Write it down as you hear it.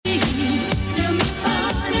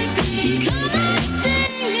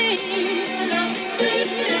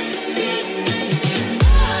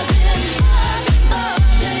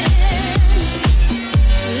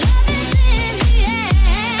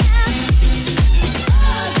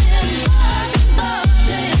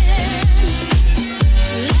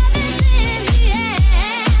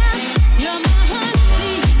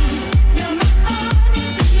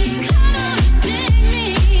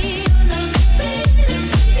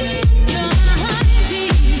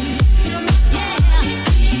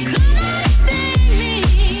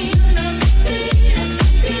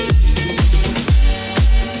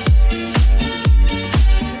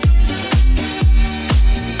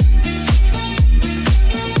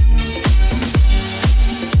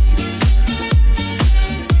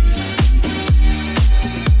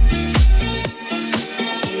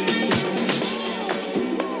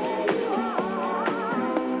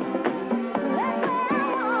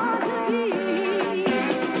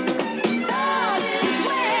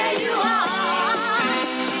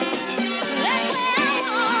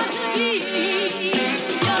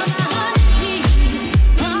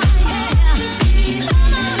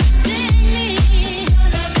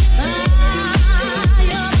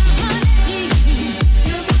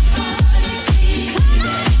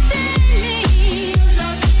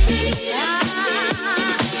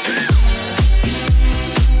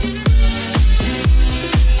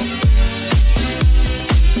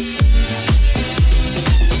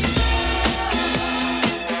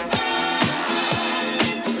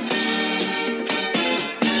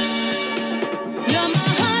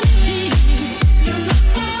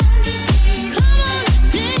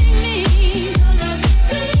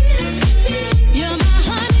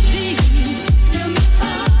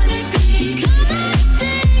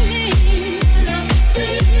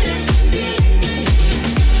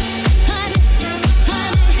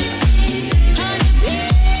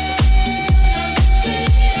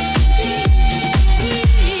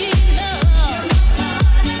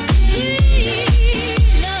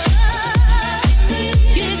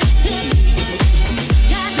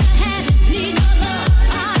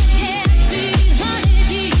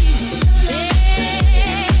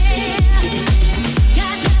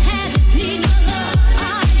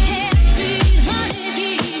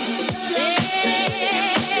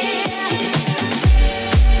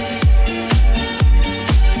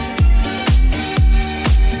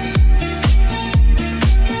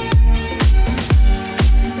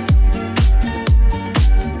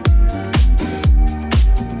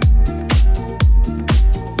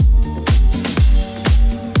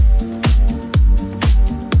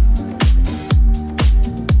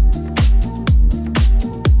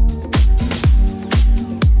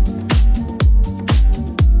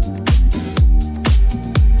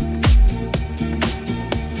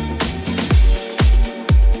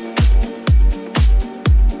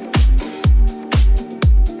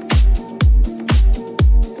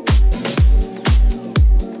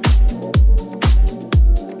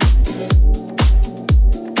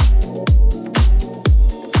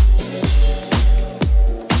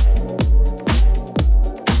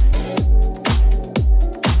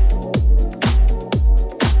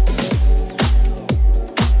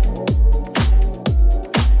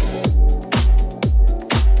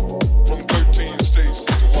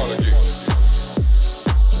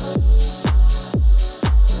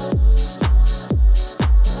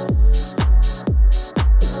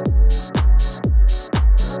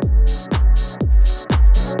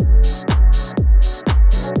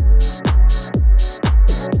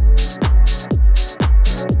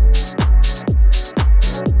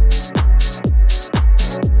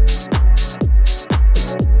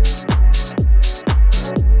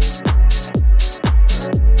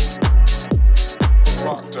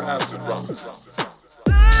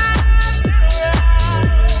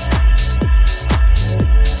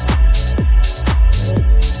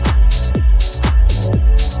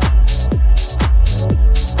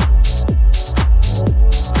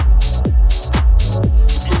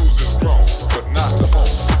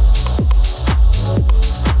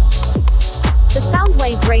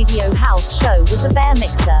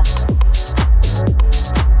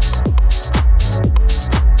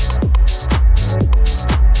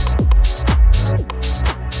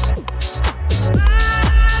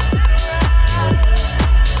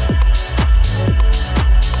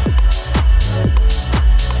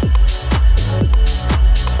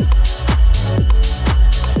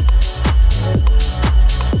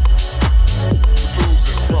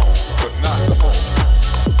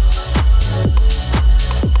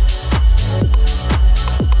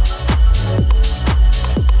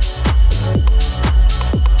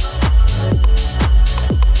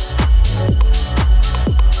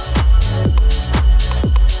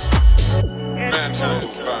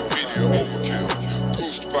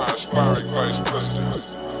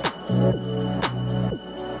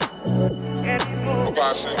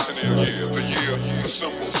bicentennial year, the year the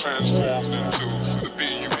symbol transformed into the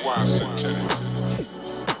BUY centennial.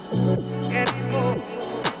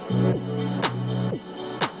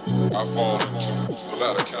 I fall into the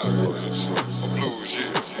latter category. It's a blues year,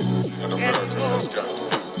 and America has got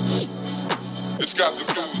the blues. It's got the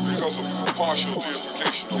blues because of partial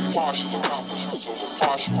deification, of partial accomplishments over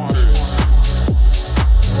partial periods.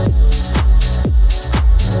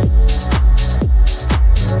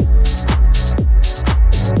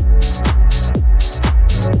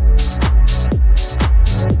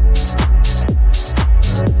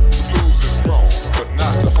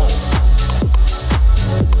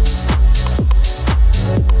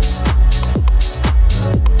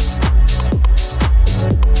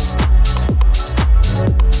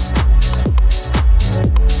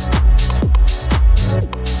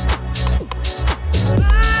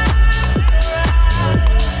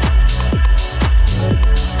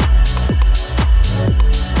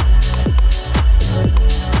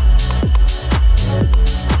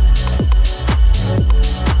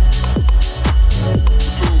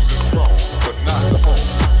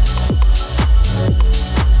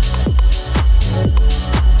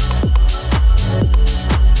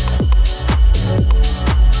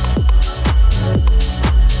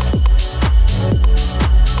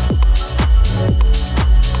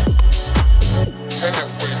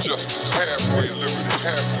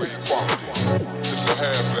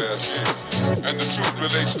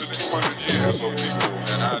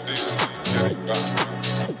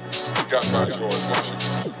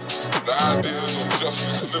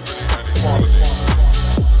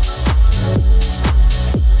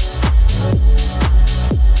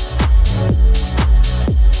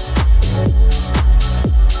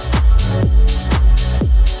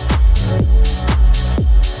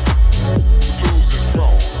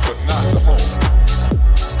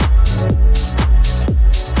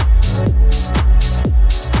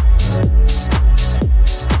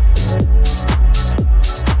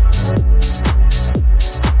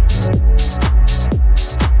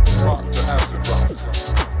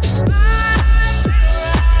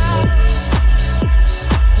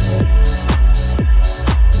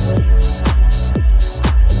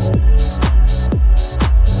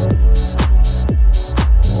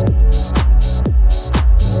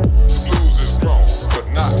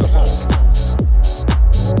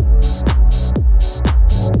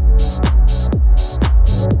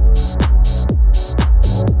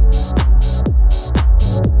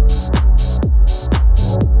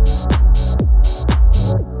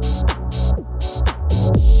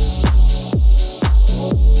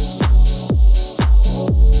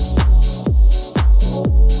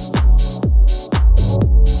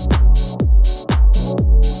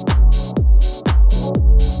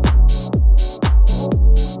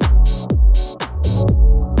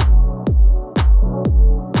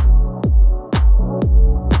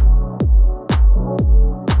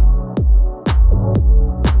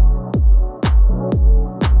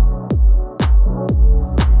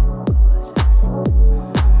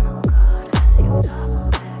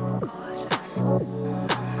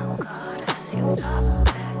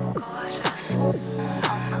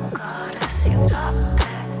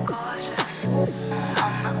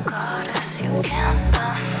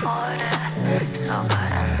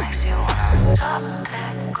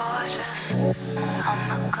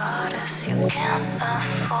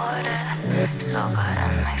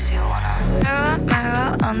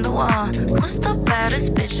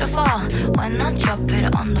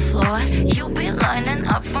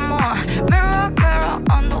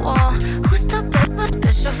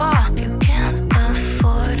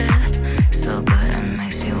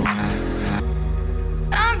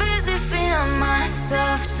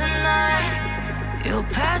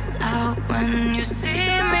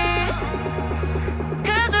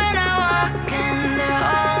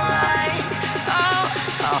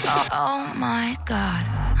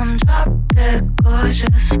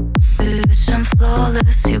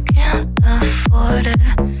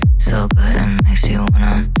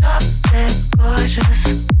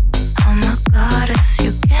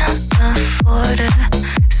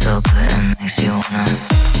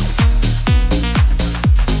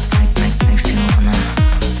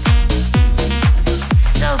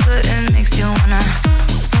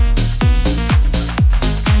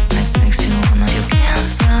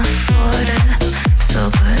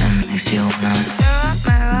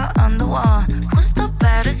 Mirror on the wall, who's the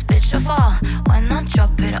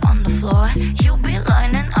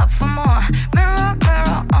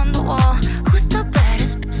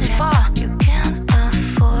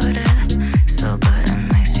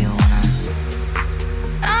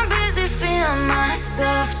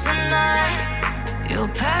yourself tonight. You'll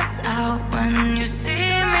pass out when you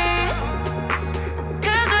see me.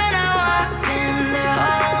 'Cause when I walk in, they're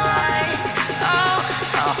all like, oh,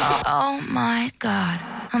 oh, oh, oh my God.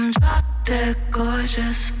 I'm drop dead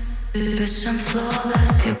gorgeous. Bitch, I'm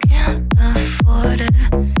flawless. You can't afford it.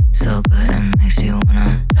 So good it makes you wanna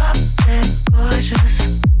drop dead gorgeous.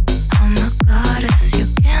 I'm a goddess. You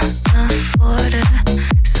can't afford it.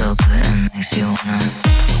 So good it makes you wanna.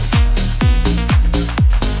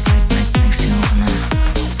 Makes you wanna.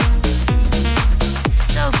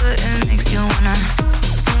 So good it makes you wanna.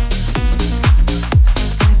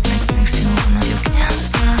 Makes you wanna. You can't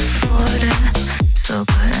afford it. So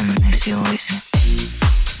good it makes you easy.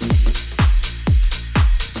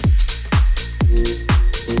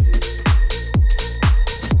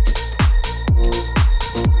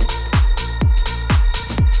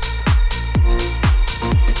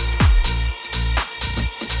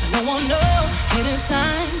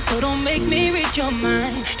 So don't make me read your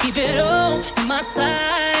mind. Keep it all in my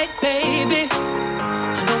side, baby.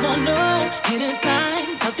 I don't want no hidden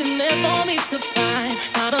signs, something there for me to find.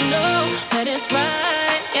 I don't know that it's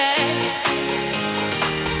right, yeah.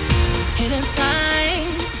 Hidden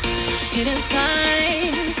signs, hidden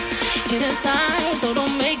signs, hidden signs. So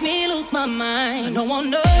don't make me lose my mind. I don't want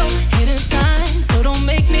no hidden signs, so don't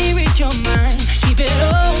make me read your mind. Keep it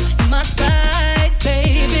all in my side,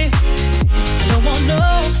 baby. I don't want no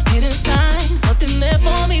hidden signs, something there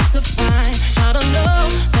for me to find. I don't know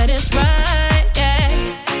that it's right, yeah.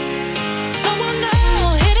 Don't want no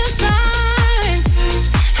hidden signs.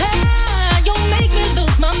 Hey, you'll make me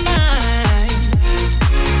lose my mind.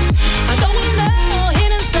 I don't want no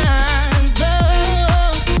hidden signs, no.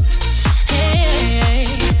 Hey.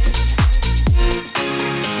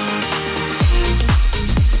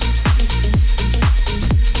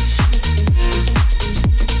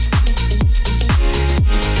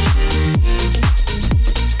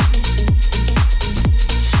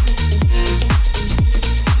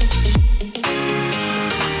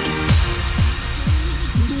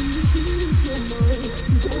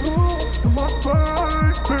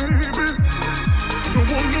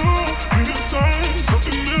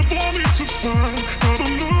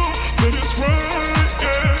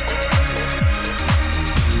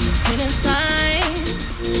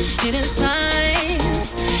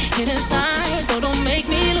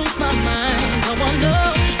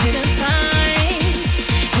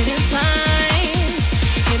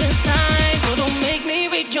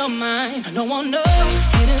 I don't want no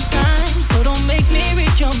hidden signs, so don't make me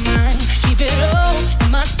read your mind. Keep it all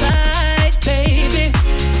on my side.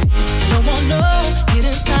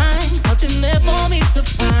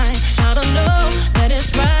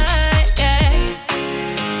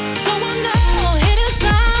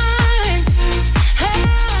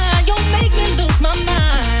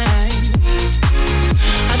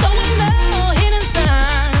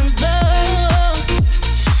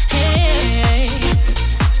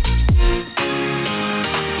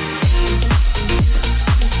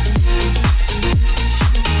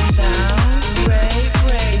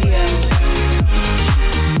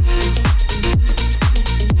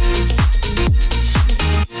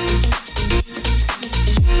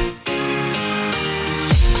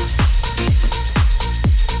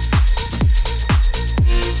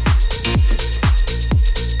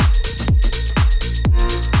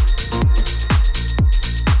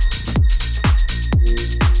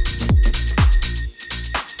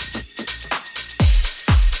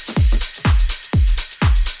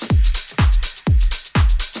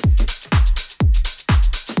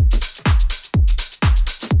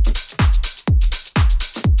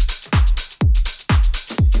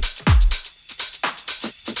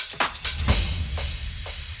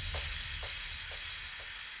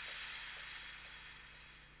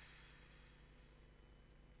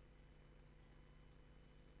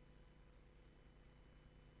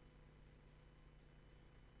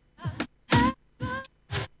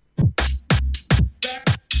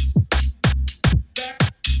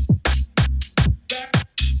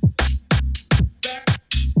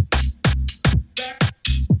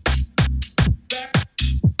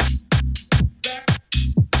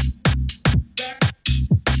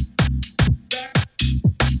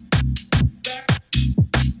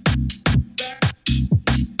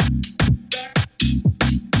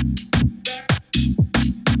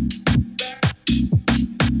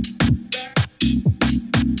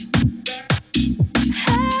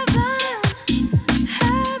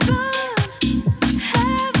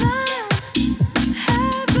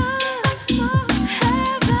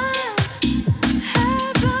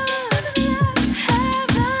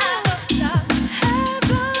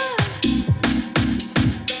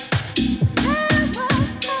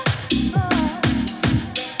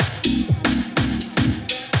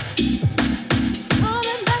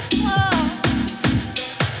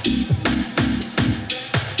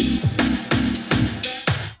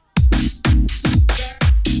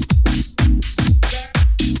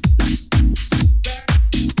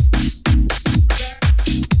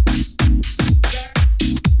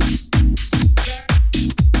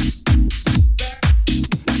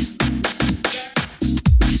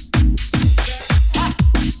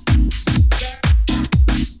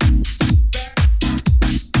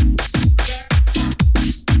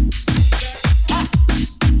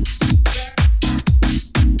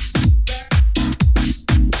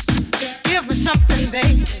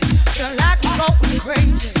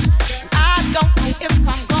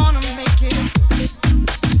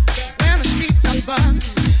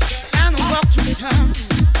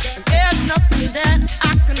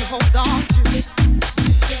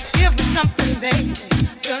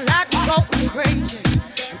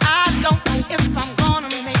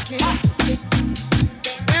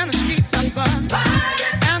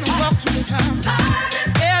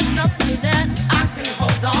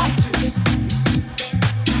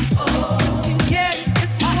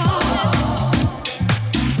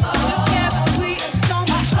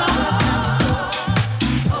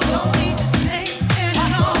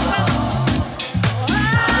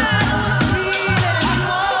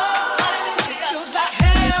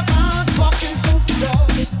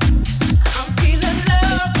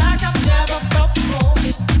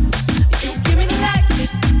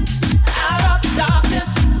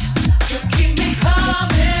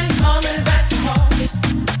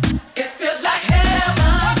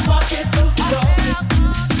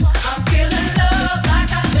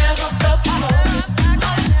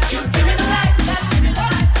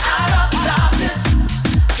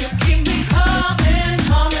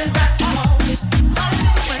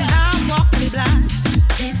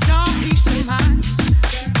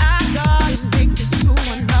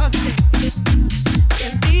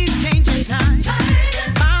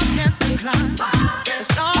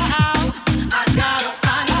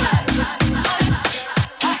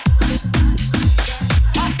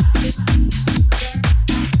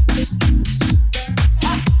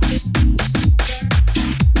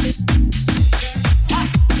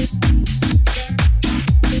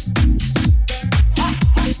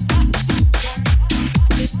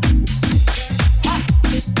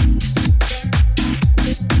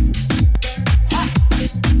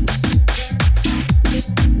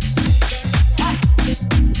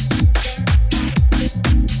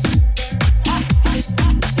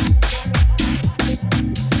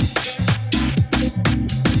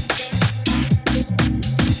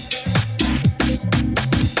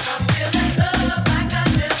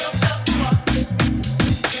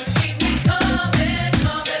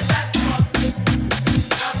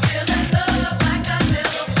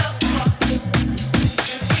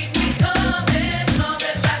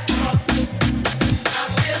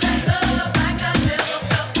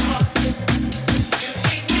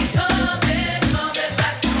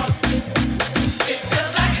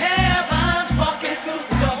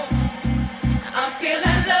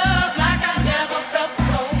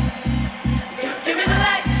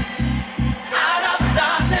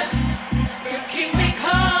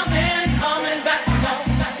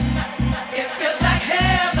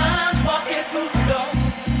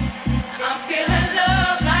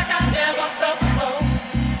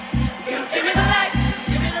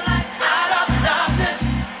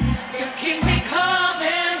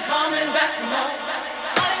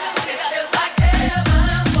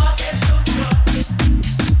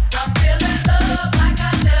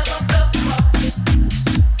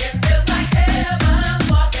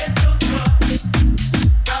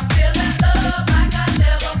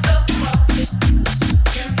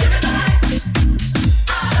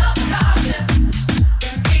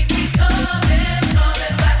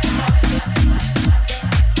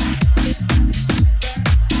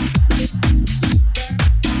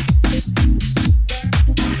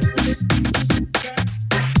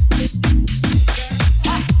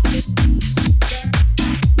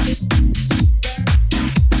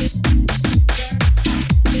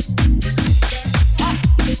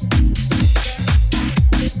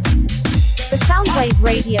 Soundwave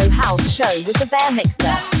Radio House Show with the Bear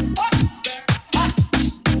Mixer.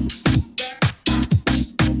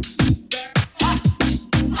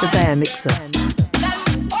 The Bear Mixer.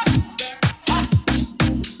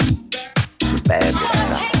 The Bear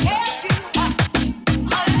Mixer.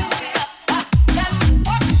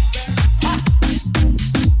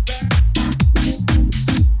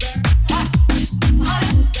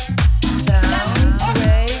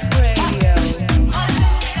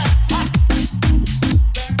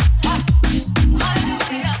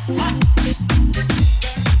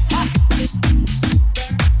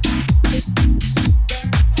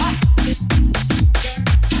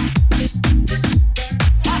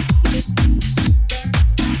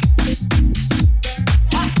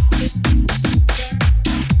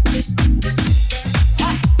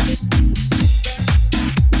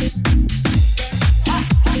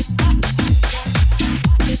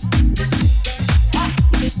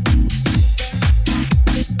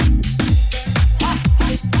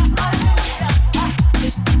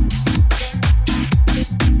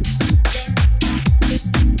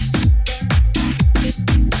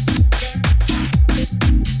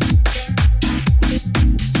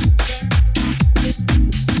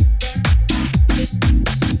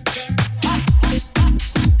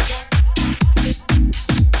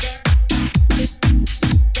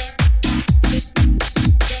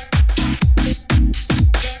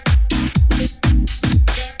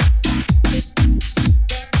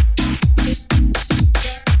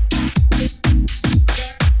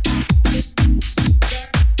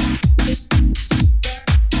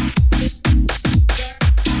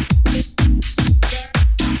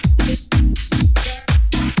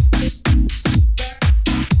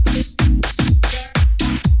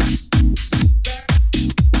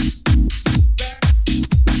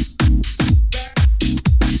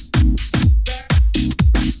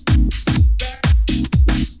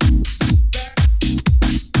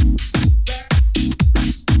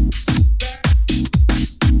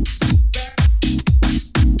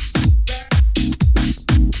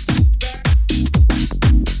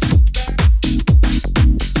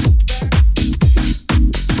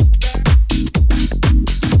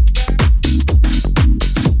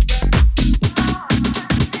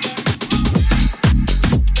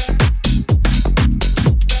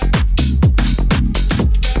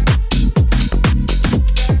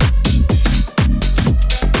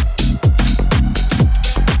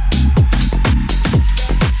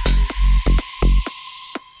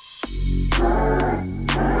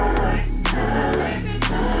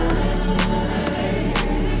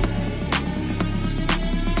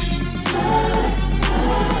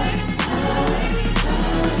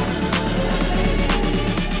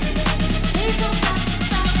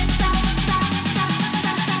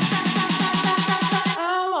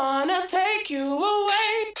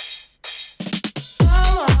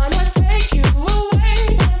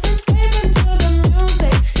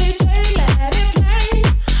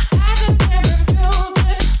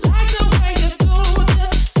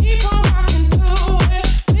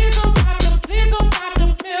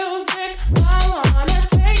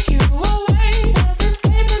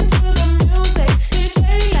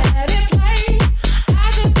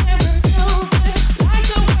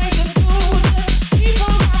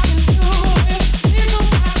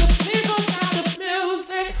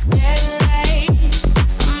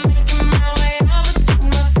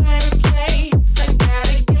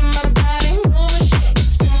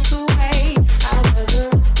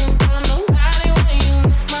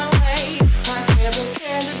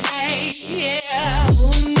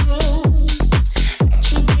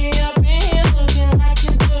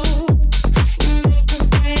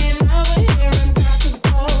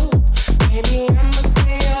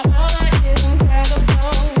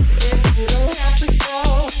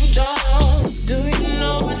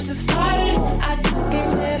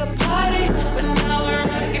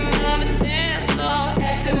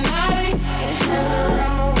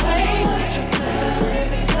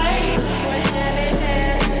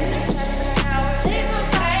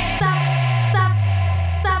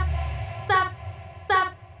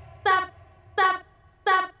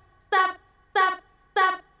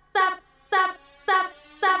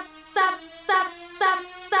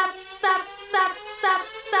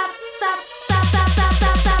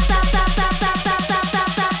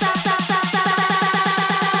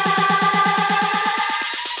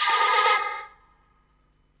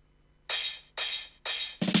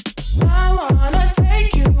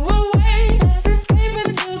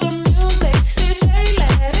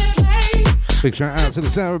 Big shout out to the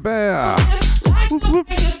Sarah Bear. Whoop, whoop.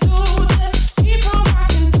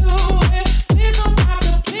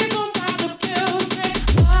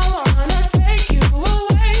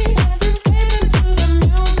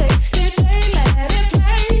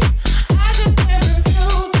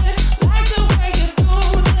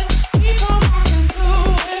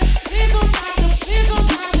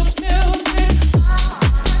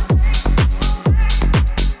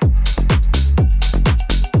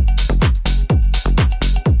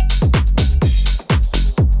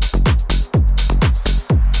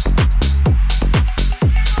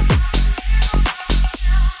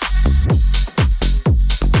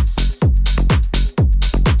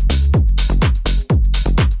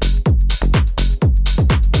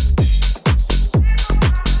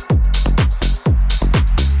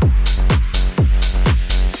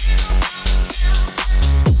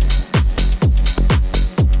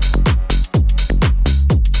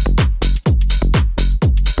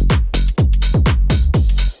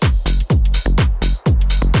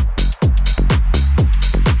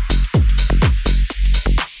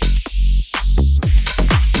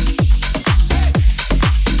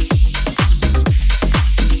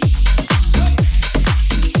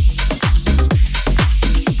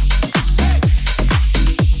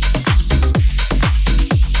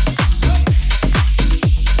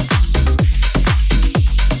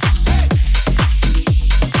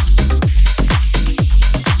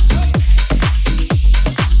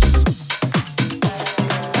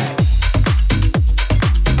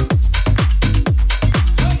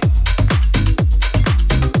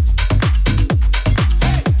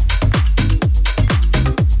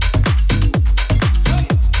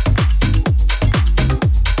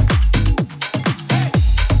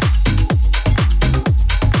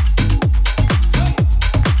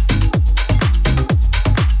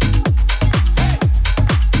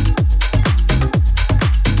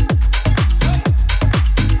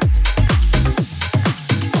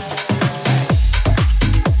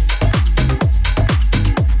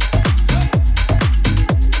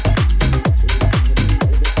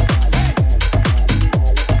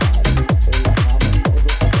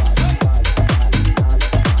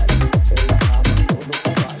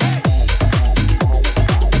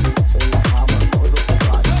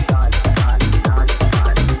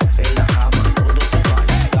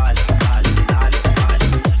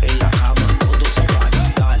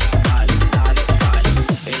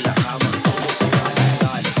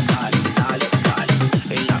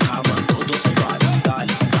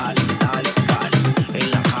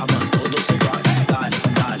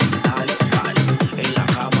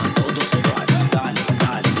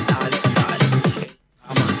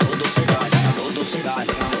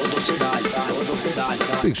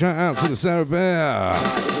 Big shout out to the Sarah Bear.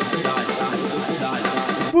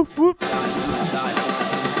 Whoop, whoop.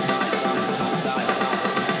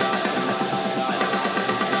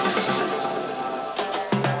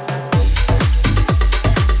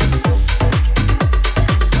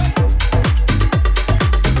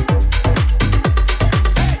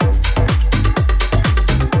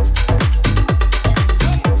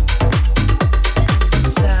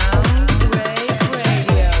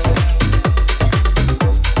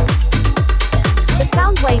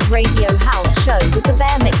 Soundwave Radio House Show with the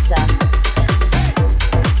Bear Mixer.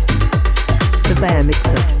 The Bear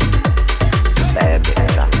Mixer. The Bear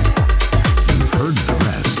Mixer. You've heard the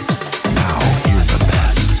rest. Now hear the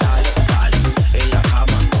best.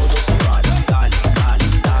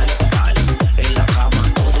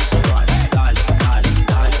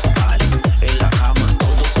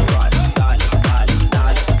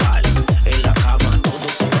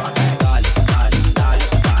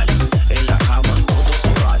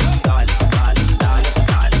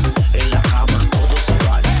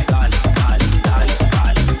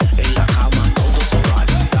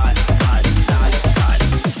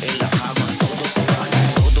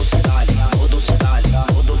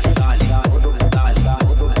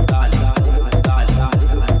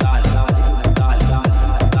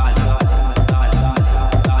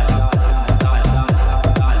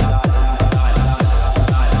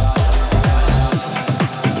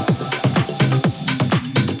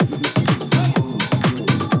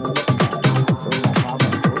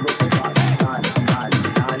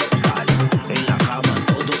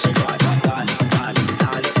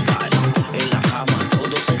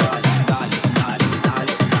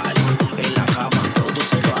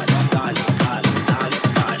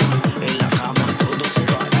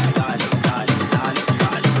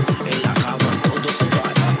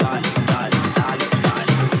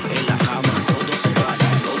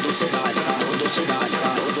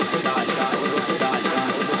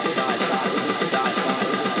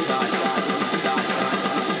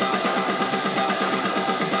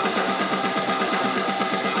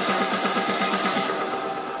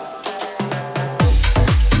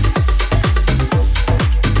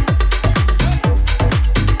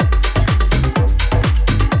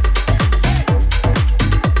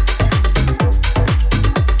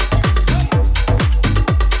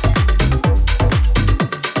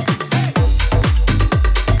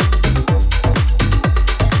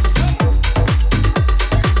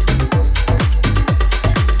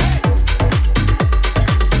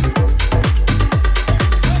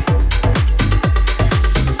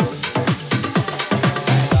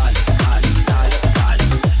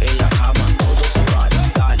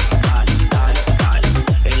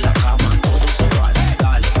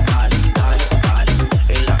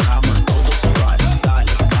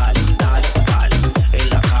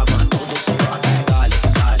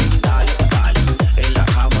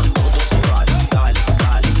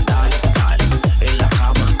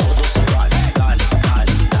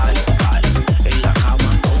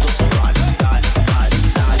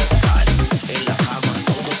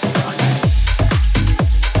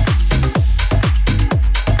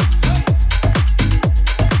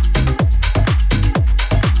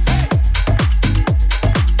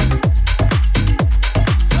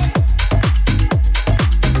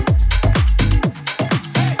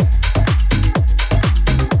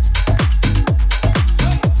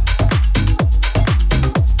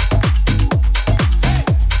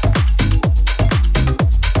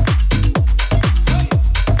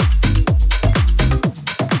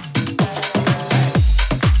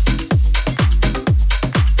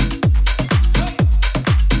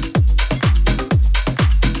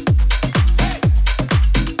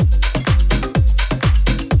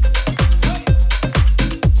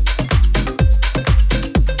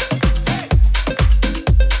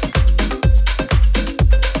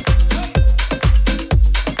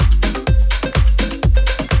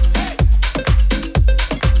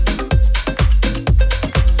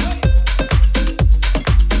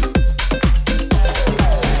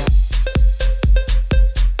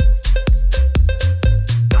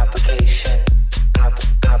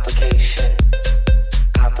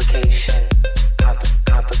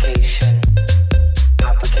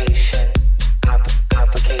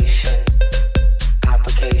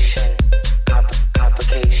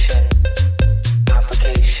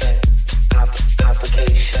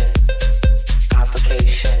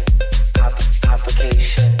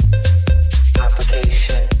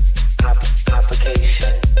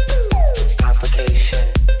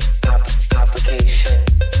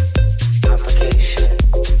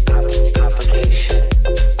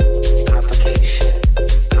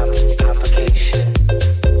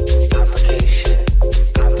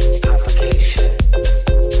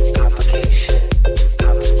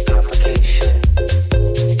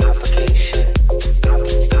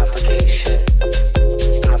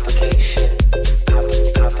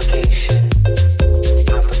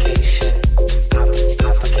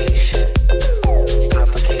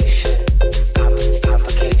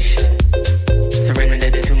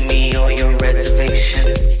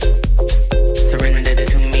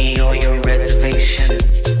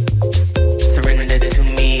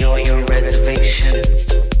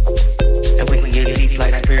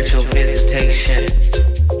 spiritual visitation.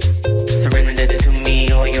 Surrender to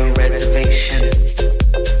me all your reservation.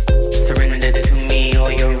 Surrender to me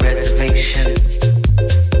all your reservation.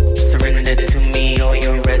 Surrender to me all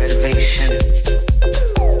your reservation.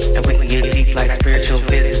 And we can get deep like spiritual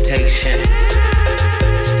visitation.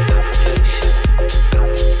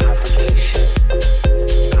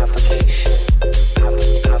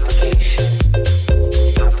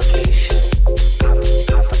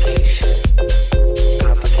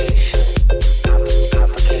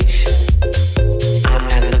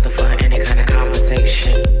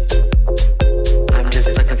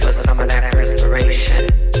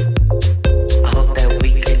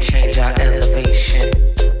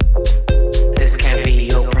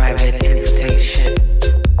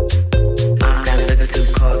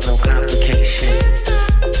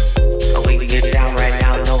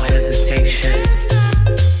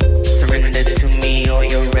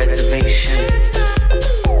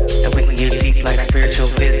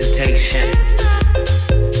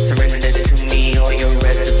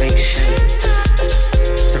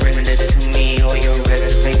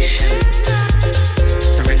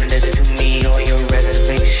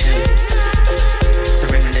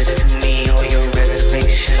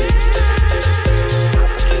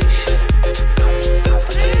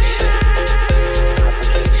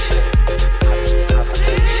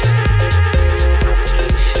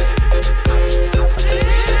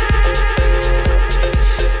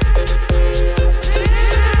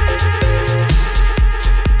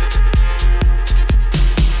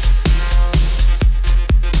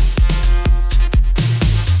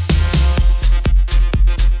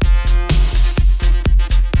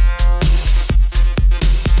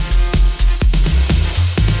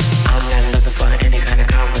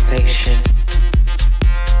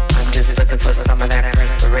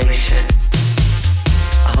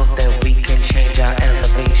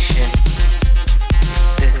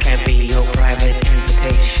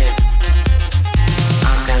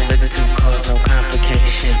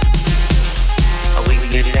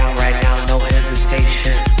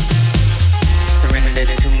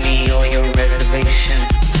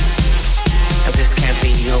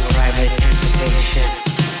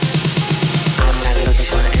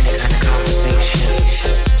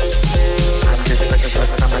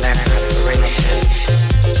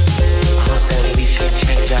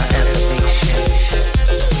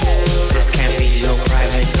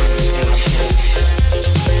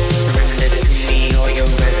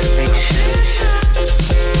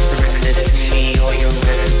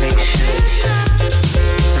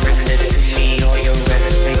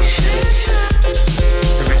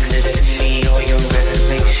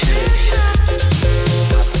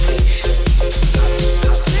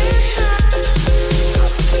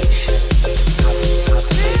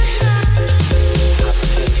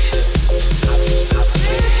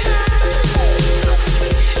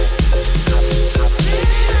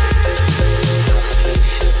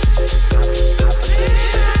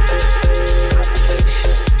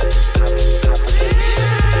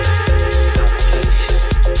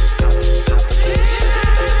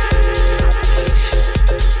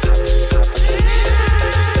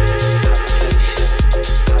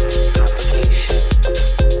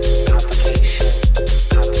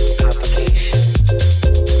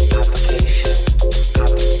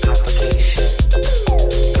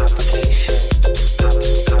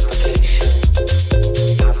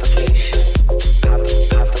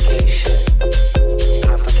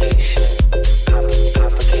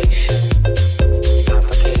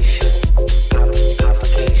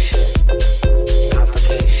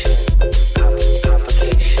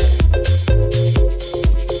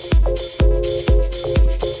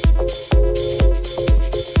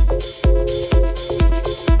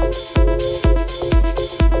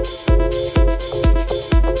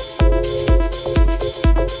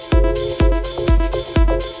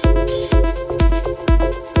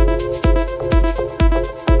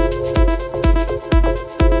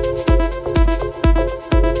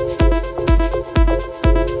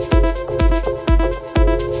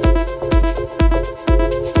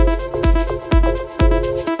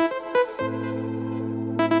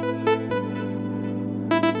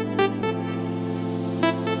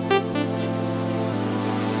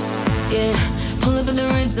 yeah. Pull up in the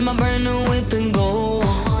rinse in my brand new whip and go.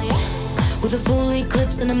 With a full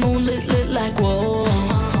eclipse and the moon lit like whoa.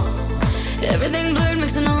 Everything blurred,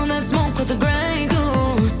 mixing all that smoke with the Grey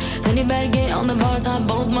Goose. Fanny baguette on the bar top,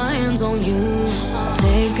 both my hands on you.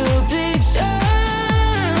 Take a picture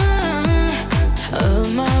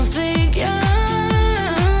of my figure.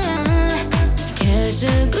 Catch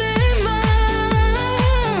a glimmer.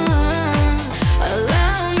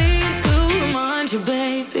 Allow me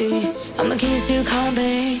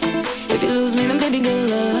baby good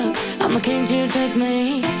luck. I'm the king to your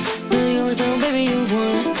checkmate. Still yours though, baby, you've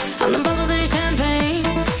won. I'm the bubbles in your champagne.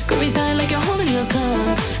 Grip me tight like you're holding your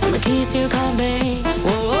cup. I'm the keys to your car, babe.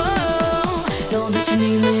 Whoa, whoa, know that you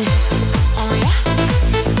need me. Oh yeah.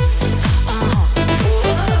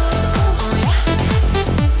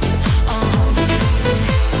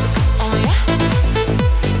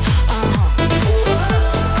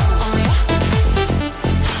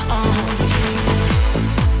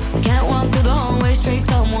 Straight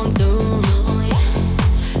to 1, 2,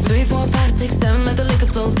 3, 4, 5, 6, 7, let the liquor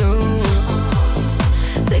flow through.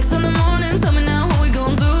 6 in the morning, tell me now what we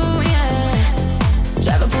gon' do, yeah.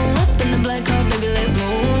 Drive a pull up in the black car, baby, let's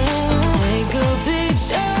move. Take a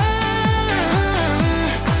picture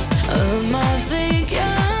of my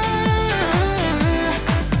figure.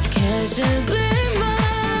 Catch a glimmer.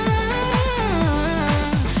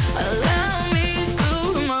 Allow me to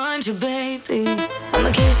remind you, baby. I'm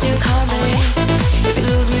the keys to your car, baby. If you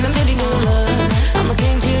lose me, then baby, good luck. I'm the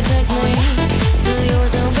king to your checkmate. Still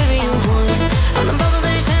yours though, baby, you've won. I'm the bubbles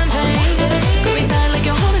in your champagne. Grip me tight like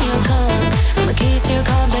you're holding your cup. I'm the keys to your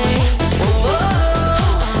car, babe. Whoa,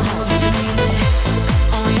 whoa, know that you need me.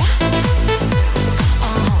 Oh yeah.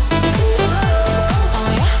 Oh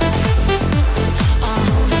yeah.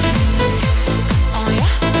 Know that you need me.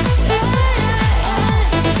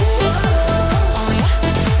 Oh yeah.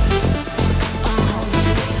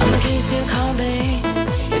 I'm the keys to your car, babe.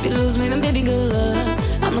 If you lose me, then baby, good luck.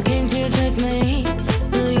 I'm the king to your checkmate.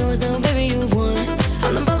 Still yours though, baby, you've won.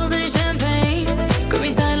 I'm the bubbles in your champagne. Grip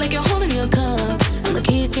me tight like you're holding your cup. I'm the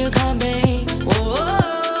keys to your car, babe. Whoa,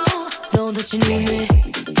 whoa, know that you need me.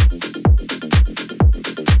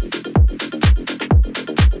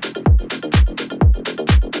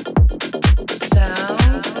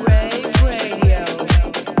 Soundwave Radio.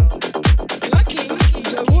 Rocking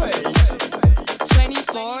the world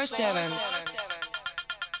 24/7.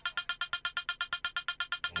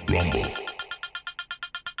 Rumble.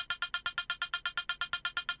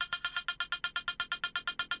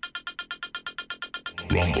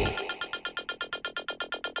 Rumble.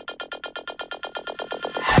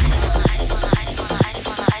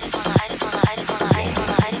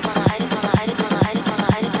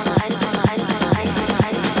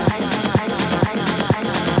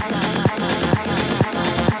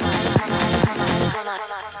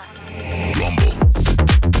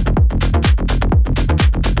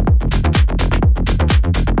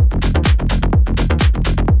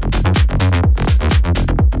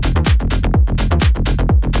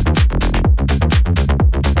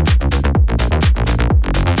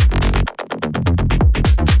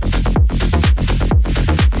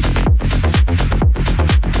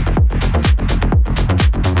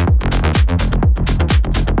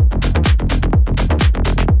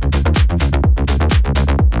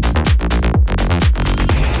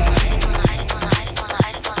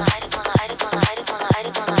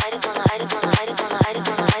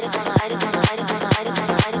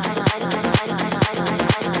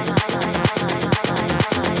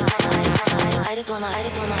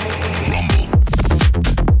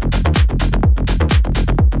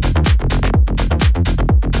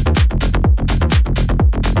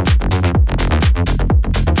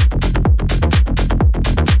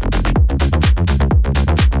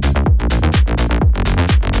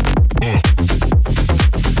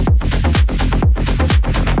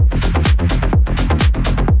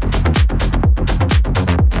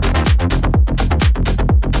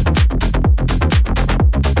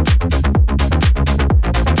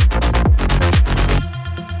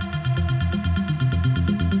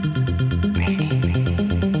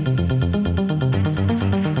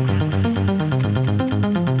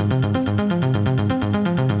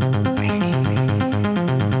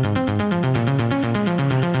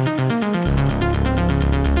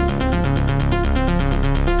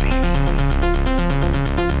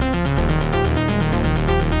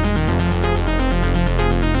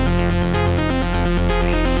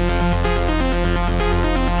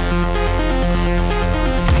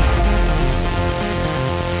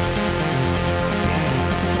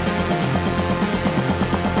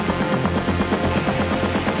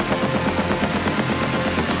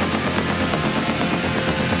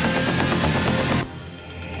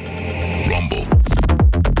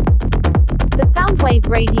 Soundwave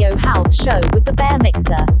Radio House Show with the Bear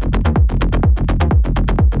Mixer.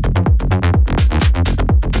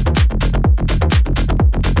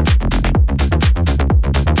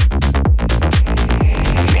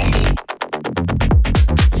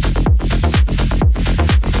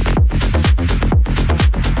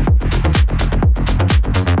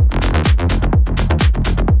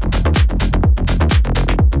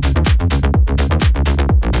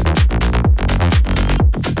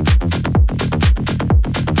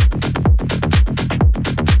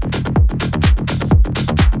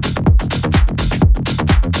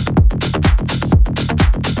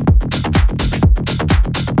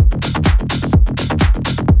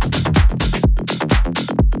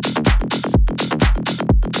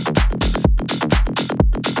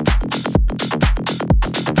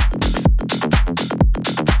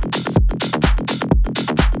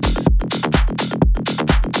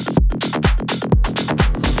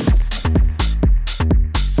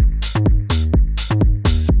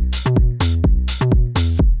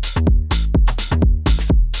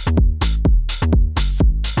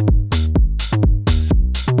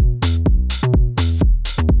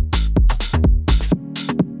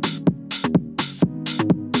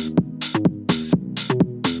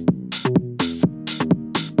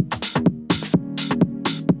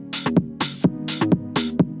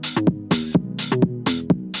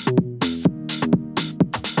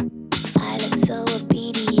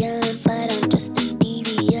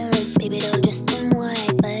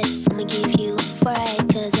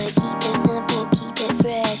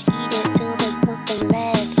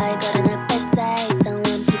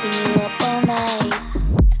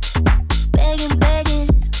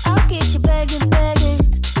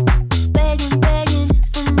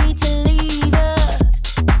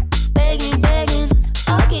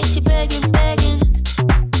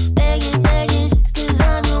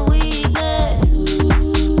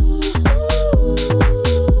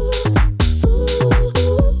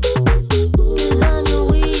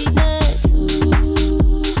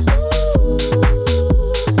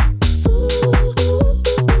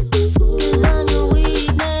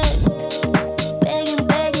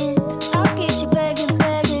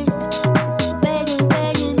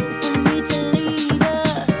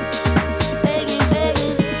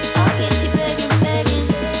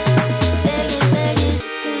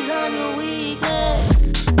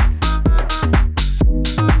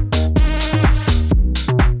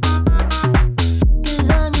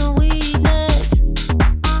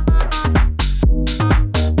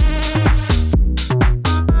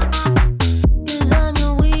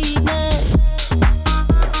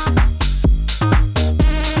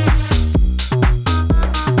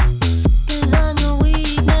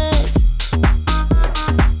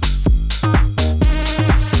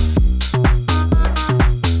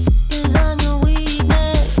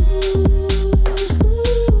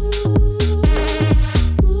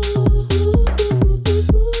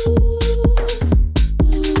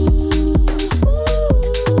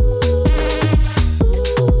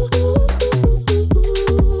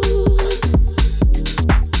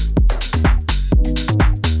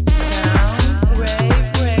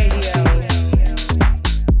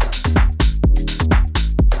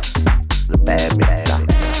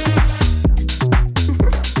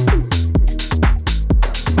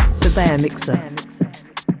 Mixer.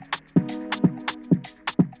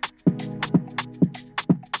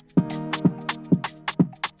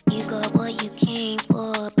 You got what you came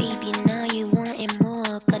for, baby, now you wanting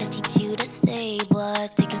more. Gotta teach you to save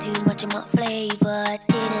what, taking too much of my flavor.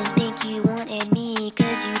 Didn't think you wanted me,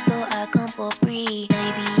 cause you thought I'd come for free. Now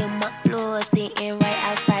you be on my floor, sitting right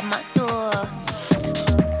outside my door.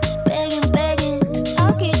 Begging, begging,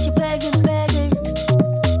 I'll get you begging, begging.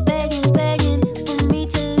 Begging, begging, for me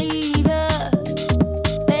to leave ya.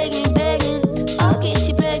 Begging, begging, I'll get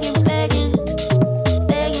you begging, begging.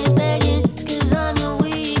 Begging, begging, cause I'm your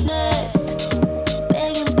weakness.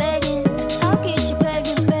 Begging, begging, I'll get you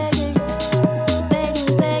begging, begging.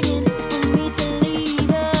 Begging, begging, for me to leave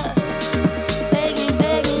ya. Begging,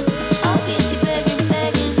 begging, I'll get you begging,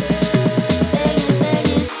 begging. Begging,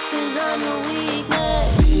 begging, cause I'm your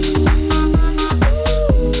weakness.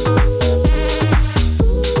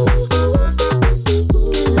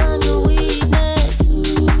 Cause I'm your weakness. Cause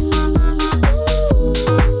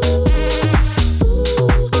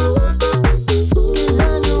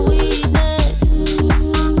I'm your weakness.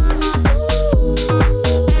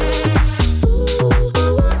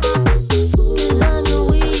 Cause I'm your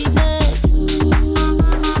weakness.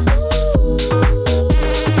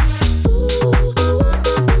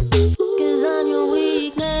 Cause I'm your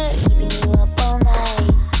weakness. Keeping you up all night.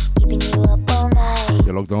 Keeping you up all night.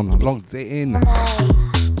 You're logged in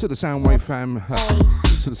to the Soundwave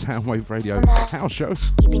to the Soundwave Radio House Show,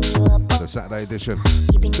 Keeping you up the Saturday edition.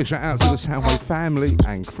 Big shout out to the Soundwave family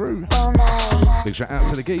and crew. all night. Big shout out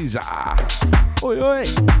to the geezer. Oi, oi.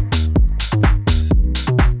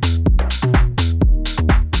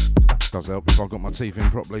 Does help if I've got my teeth in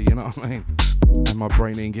properly, you know what I mean? And my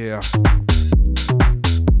brain in gear.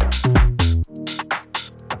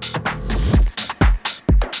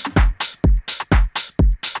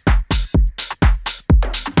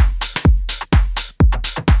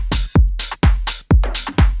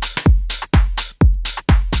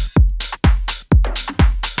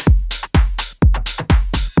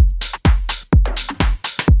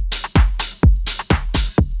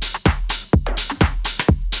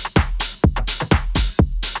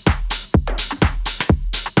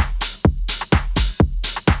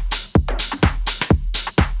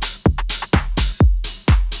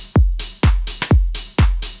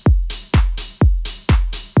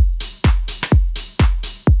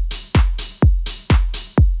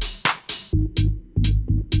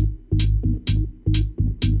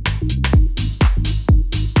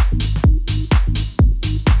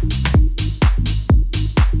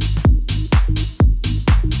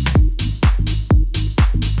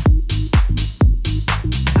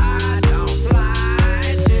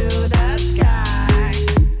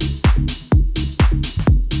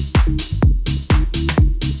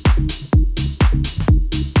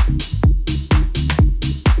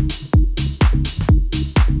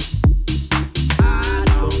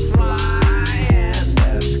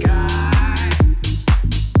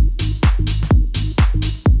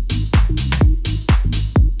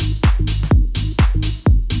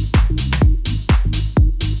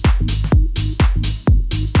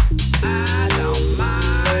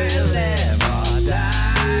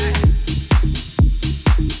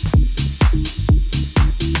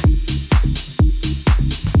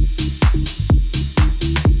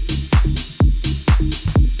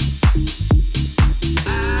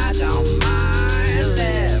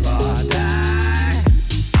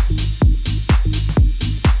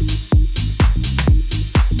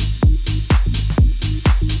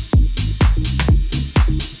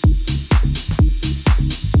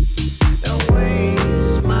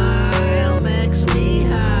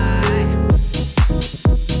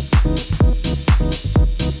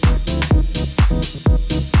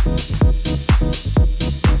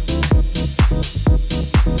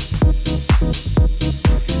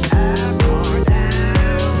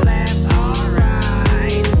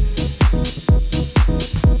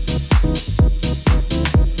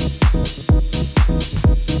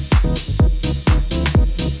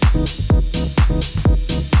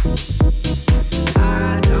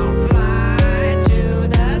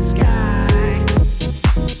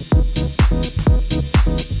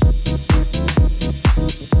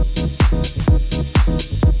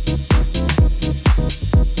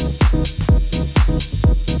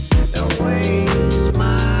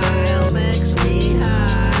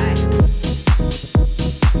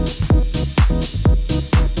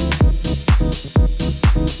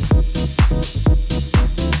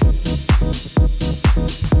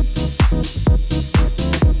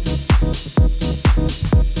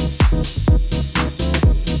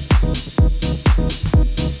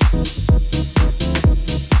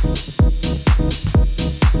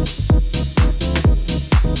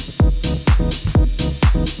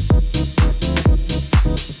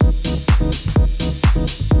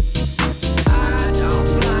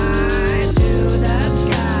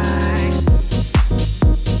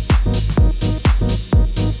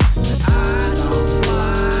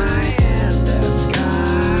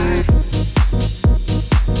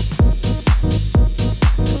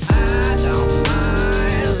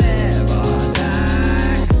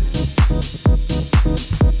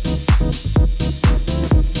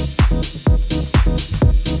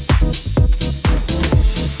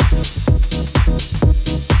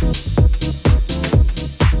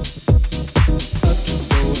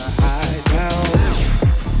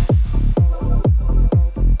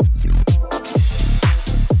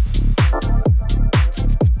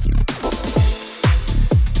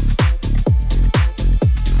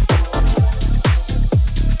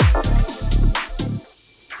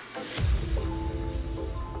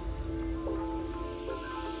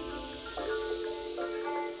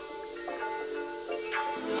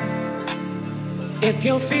 If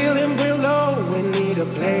you're feeling real low and need a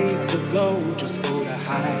place to go, just go to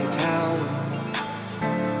High Town.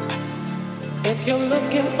 If you're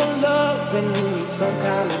looking for love and you need some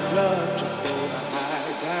kind of drug, just go to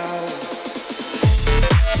High Town.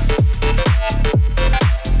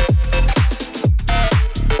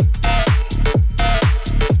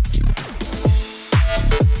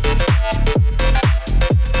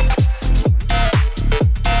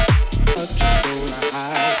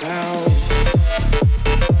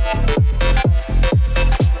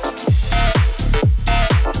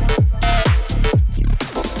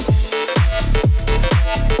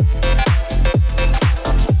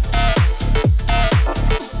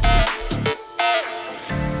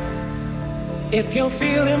 If you're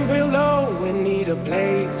feeling real low and need a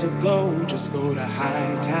place to go, just go to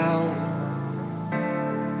High Town.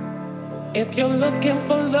 If you're looking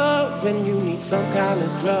for love and you need some kind of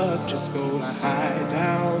drug, just go to High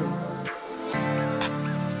Town.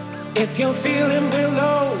 If you're feeling real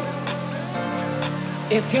low,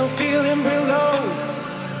 if you're feeling real low,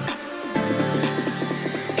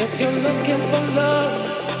 if you're looking for love,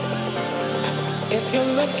 if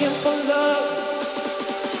you're looking for love.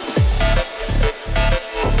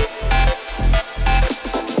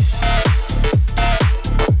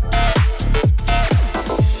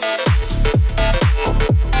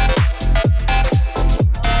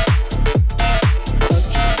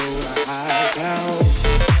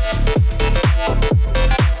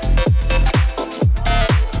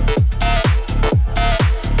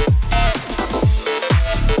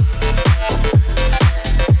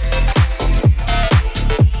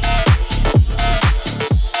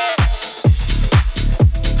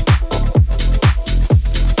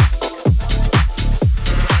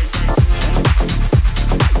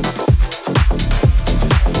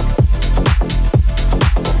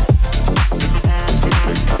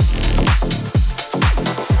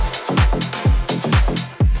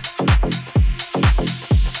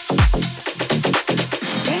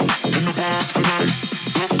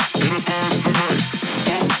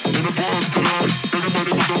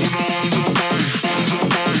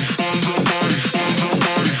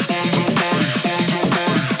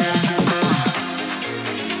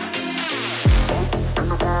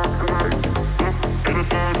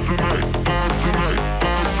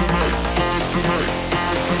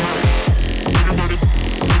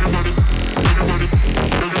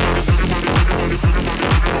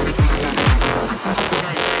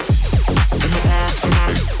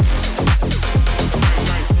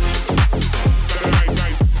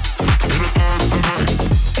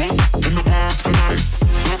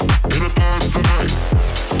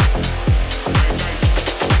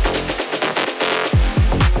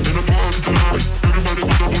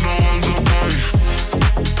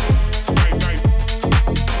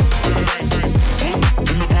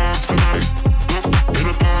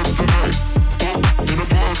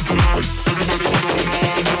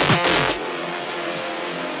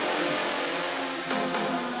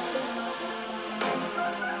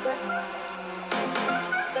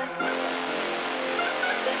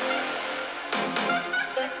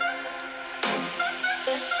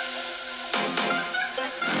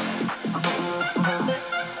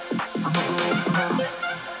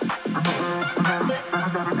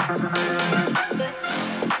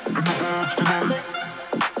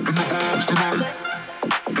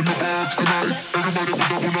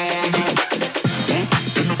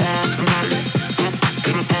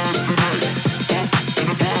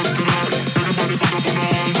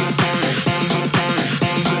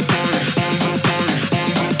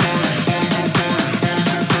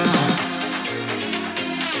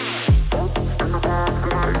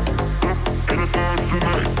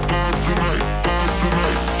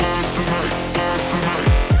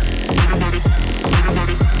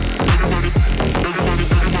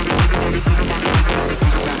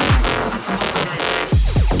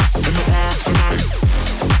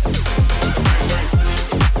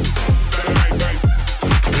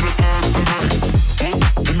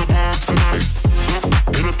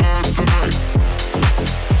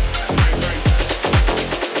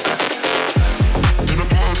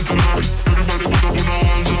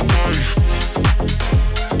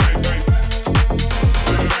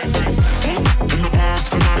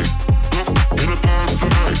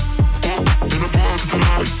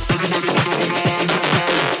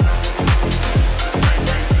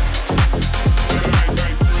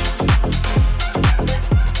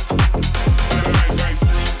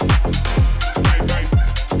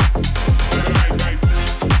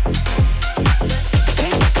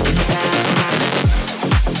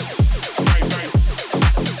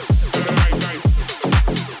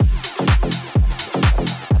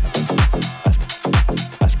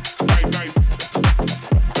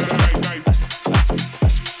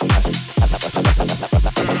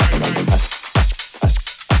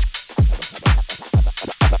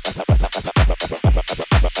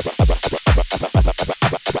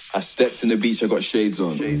 stepped in the beach, I got shades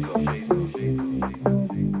on.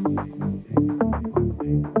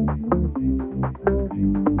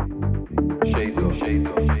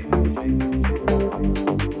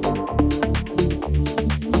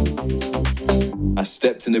 I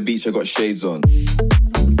stepped in the beach, I got shades on.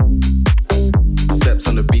 Steps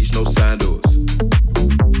on the beach, no sandals.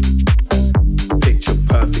 Picture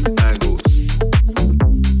perfect angles.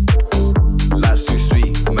 Life's too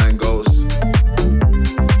sweet, man goes.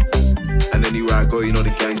 And anywhere I go, you know the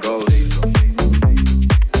gang goes.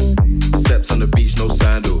 Steps on the beach, no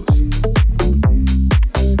sandals.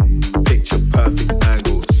 Picture perfect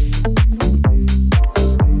angles.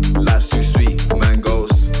 Life's too sweet, man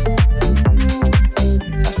goes.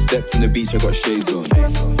 I stepped in the beach, I got shades on.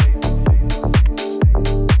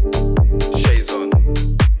 Shades on.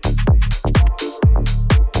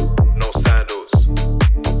 No sandals.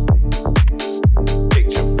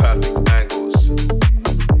 Picture perfect angles.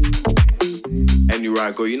 Anywhere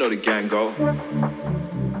I go, you know the gang go.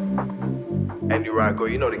 Anywhere I go,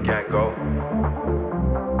 you know the gang go.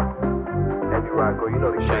 Anywhere I go, you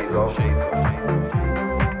know the gang go.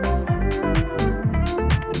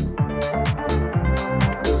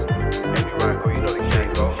 Anywhere I go, you know the gang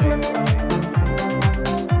go.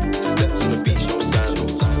 Steps on the beach, no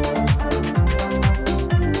sandals.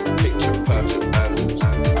 Picture perfect angles.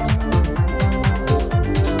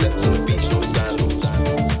 Steps on the beach, no sandals.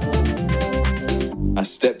 I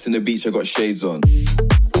stepped in the beach, I got shades on.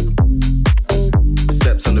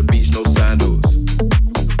 Steps on the beach, no sandals.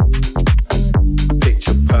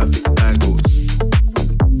 Picture perfect angles.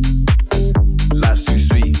 Life's too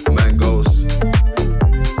sweet, man goes.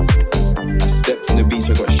 I stepped in the beach,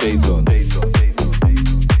 I got shades on.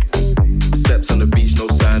 Steps on the beach, no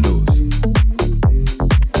sandals.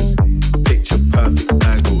 Picture perfect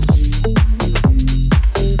angles.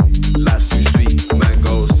 Life's too sweet, man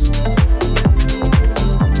goes.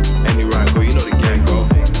 Anywhere I go, you know the gang go.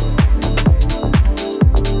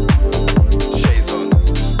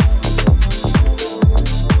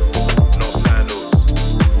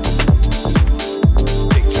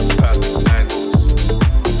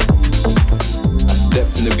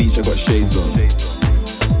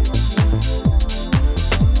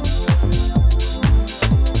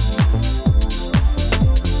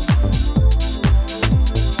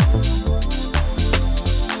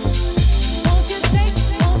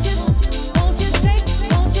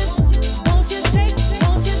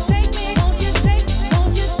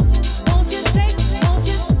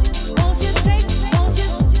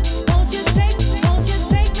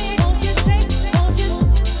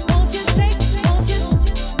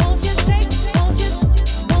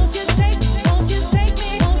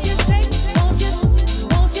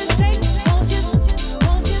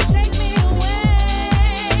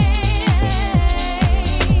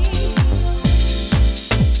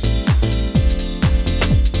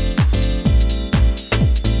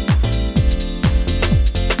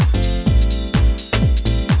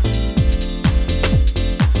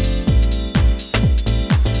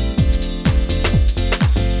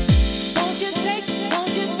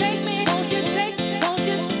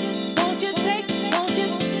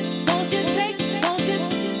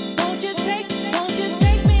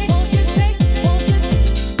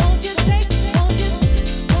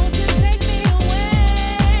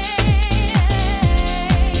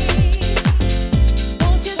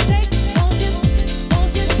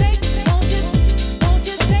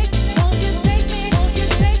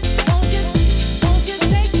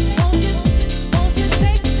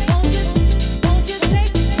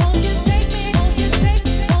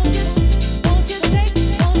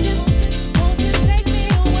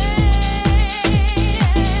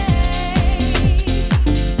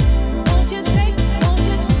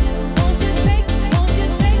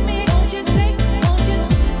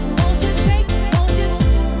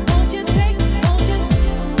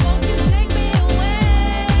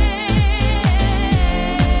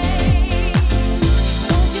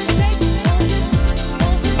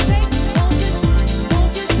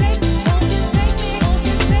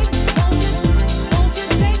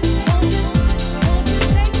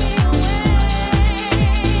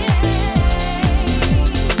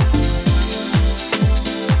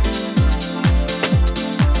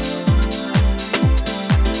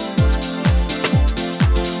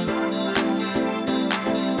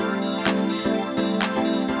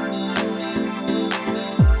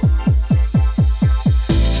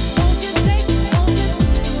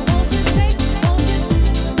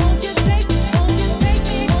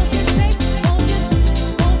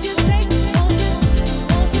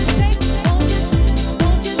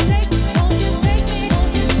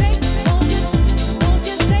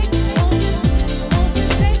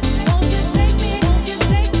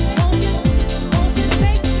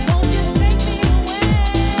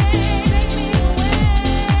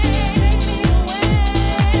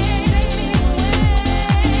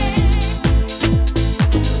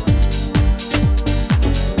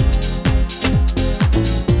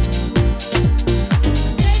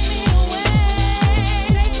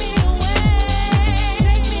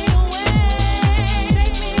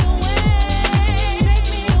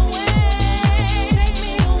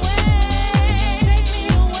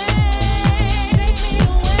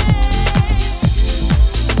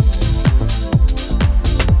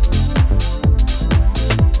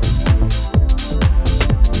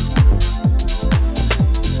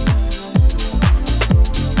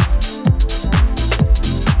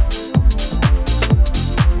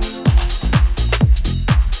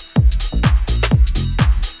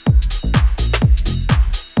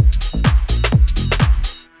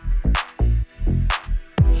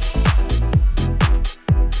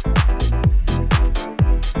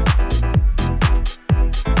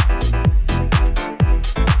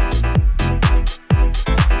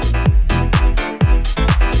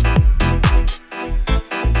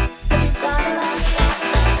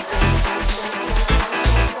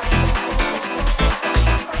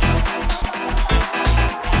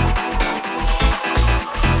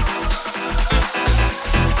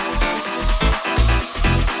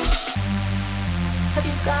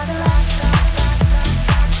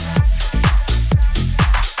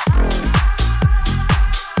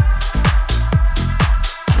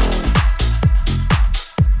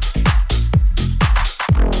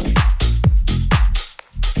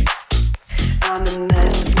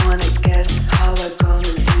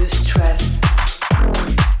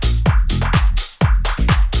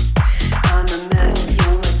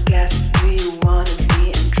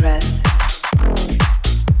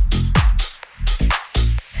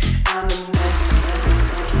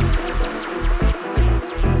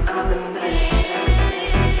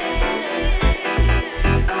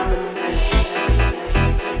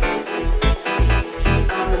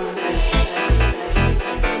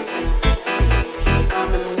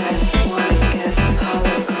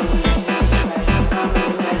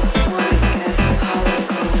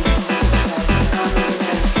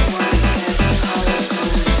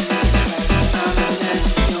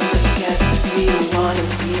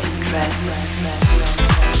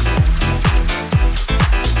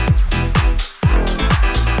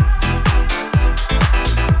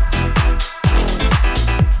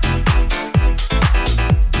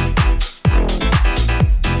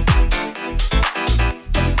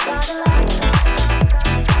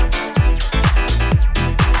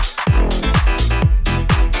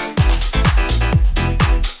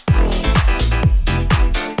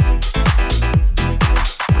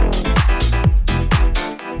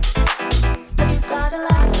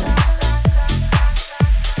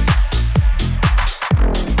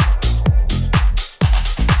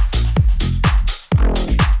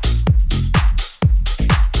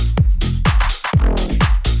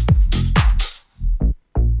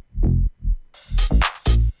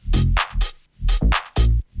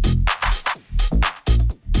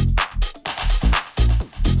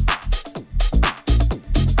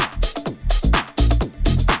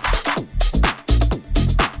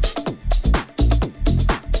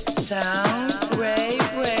 Soundwave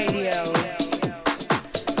Radio.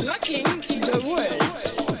 Rocking the world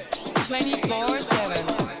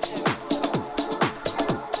 24/7.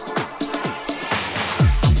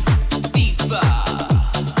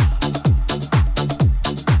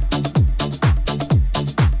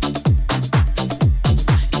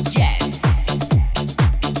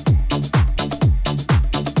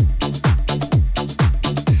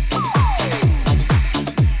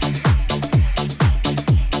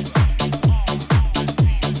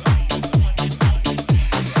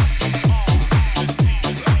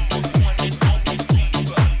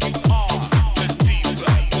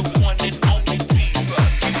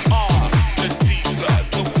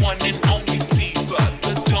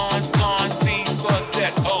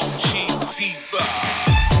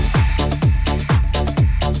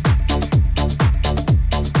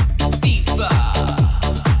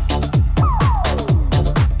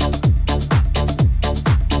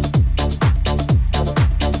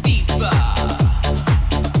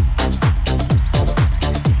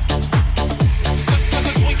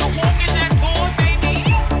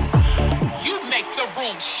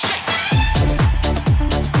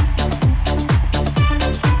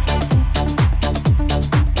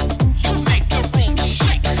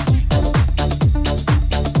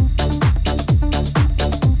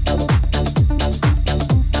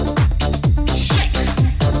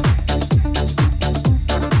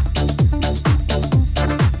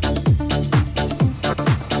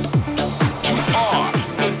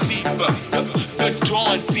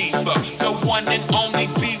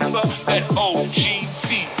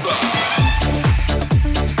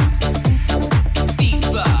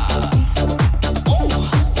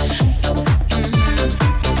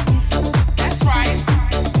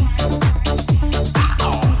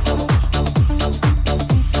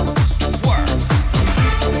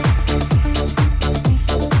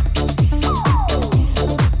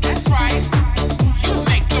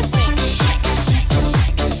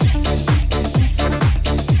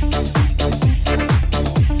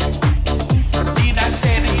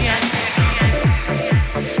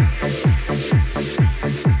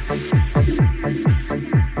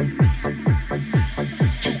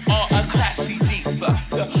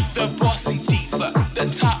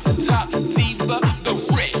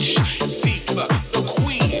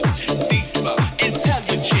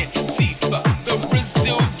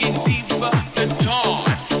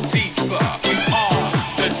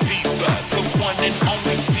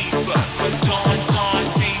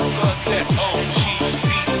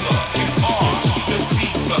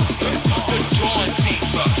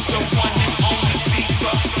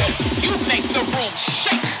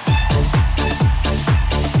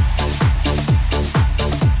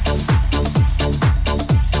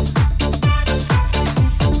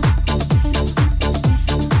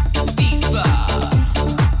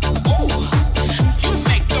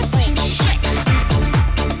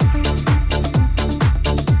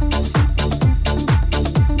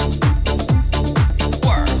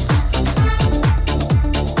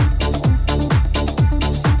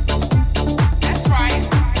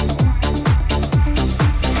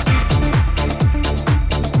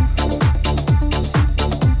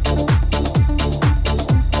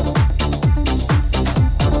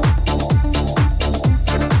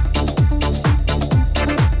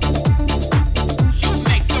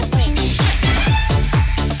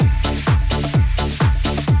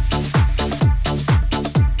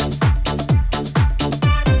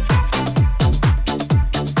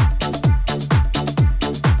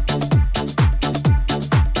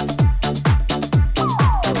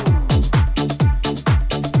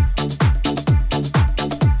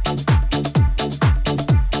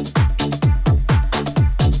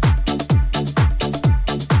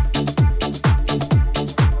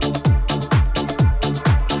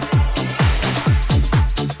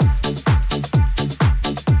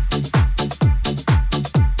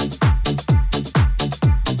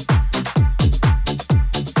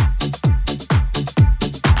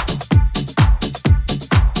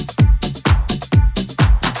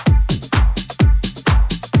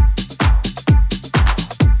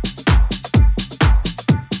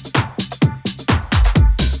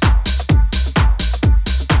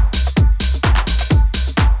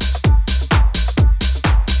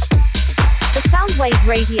 Soundwave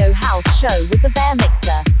Radio House Show with the Bear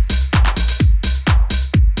Mixer.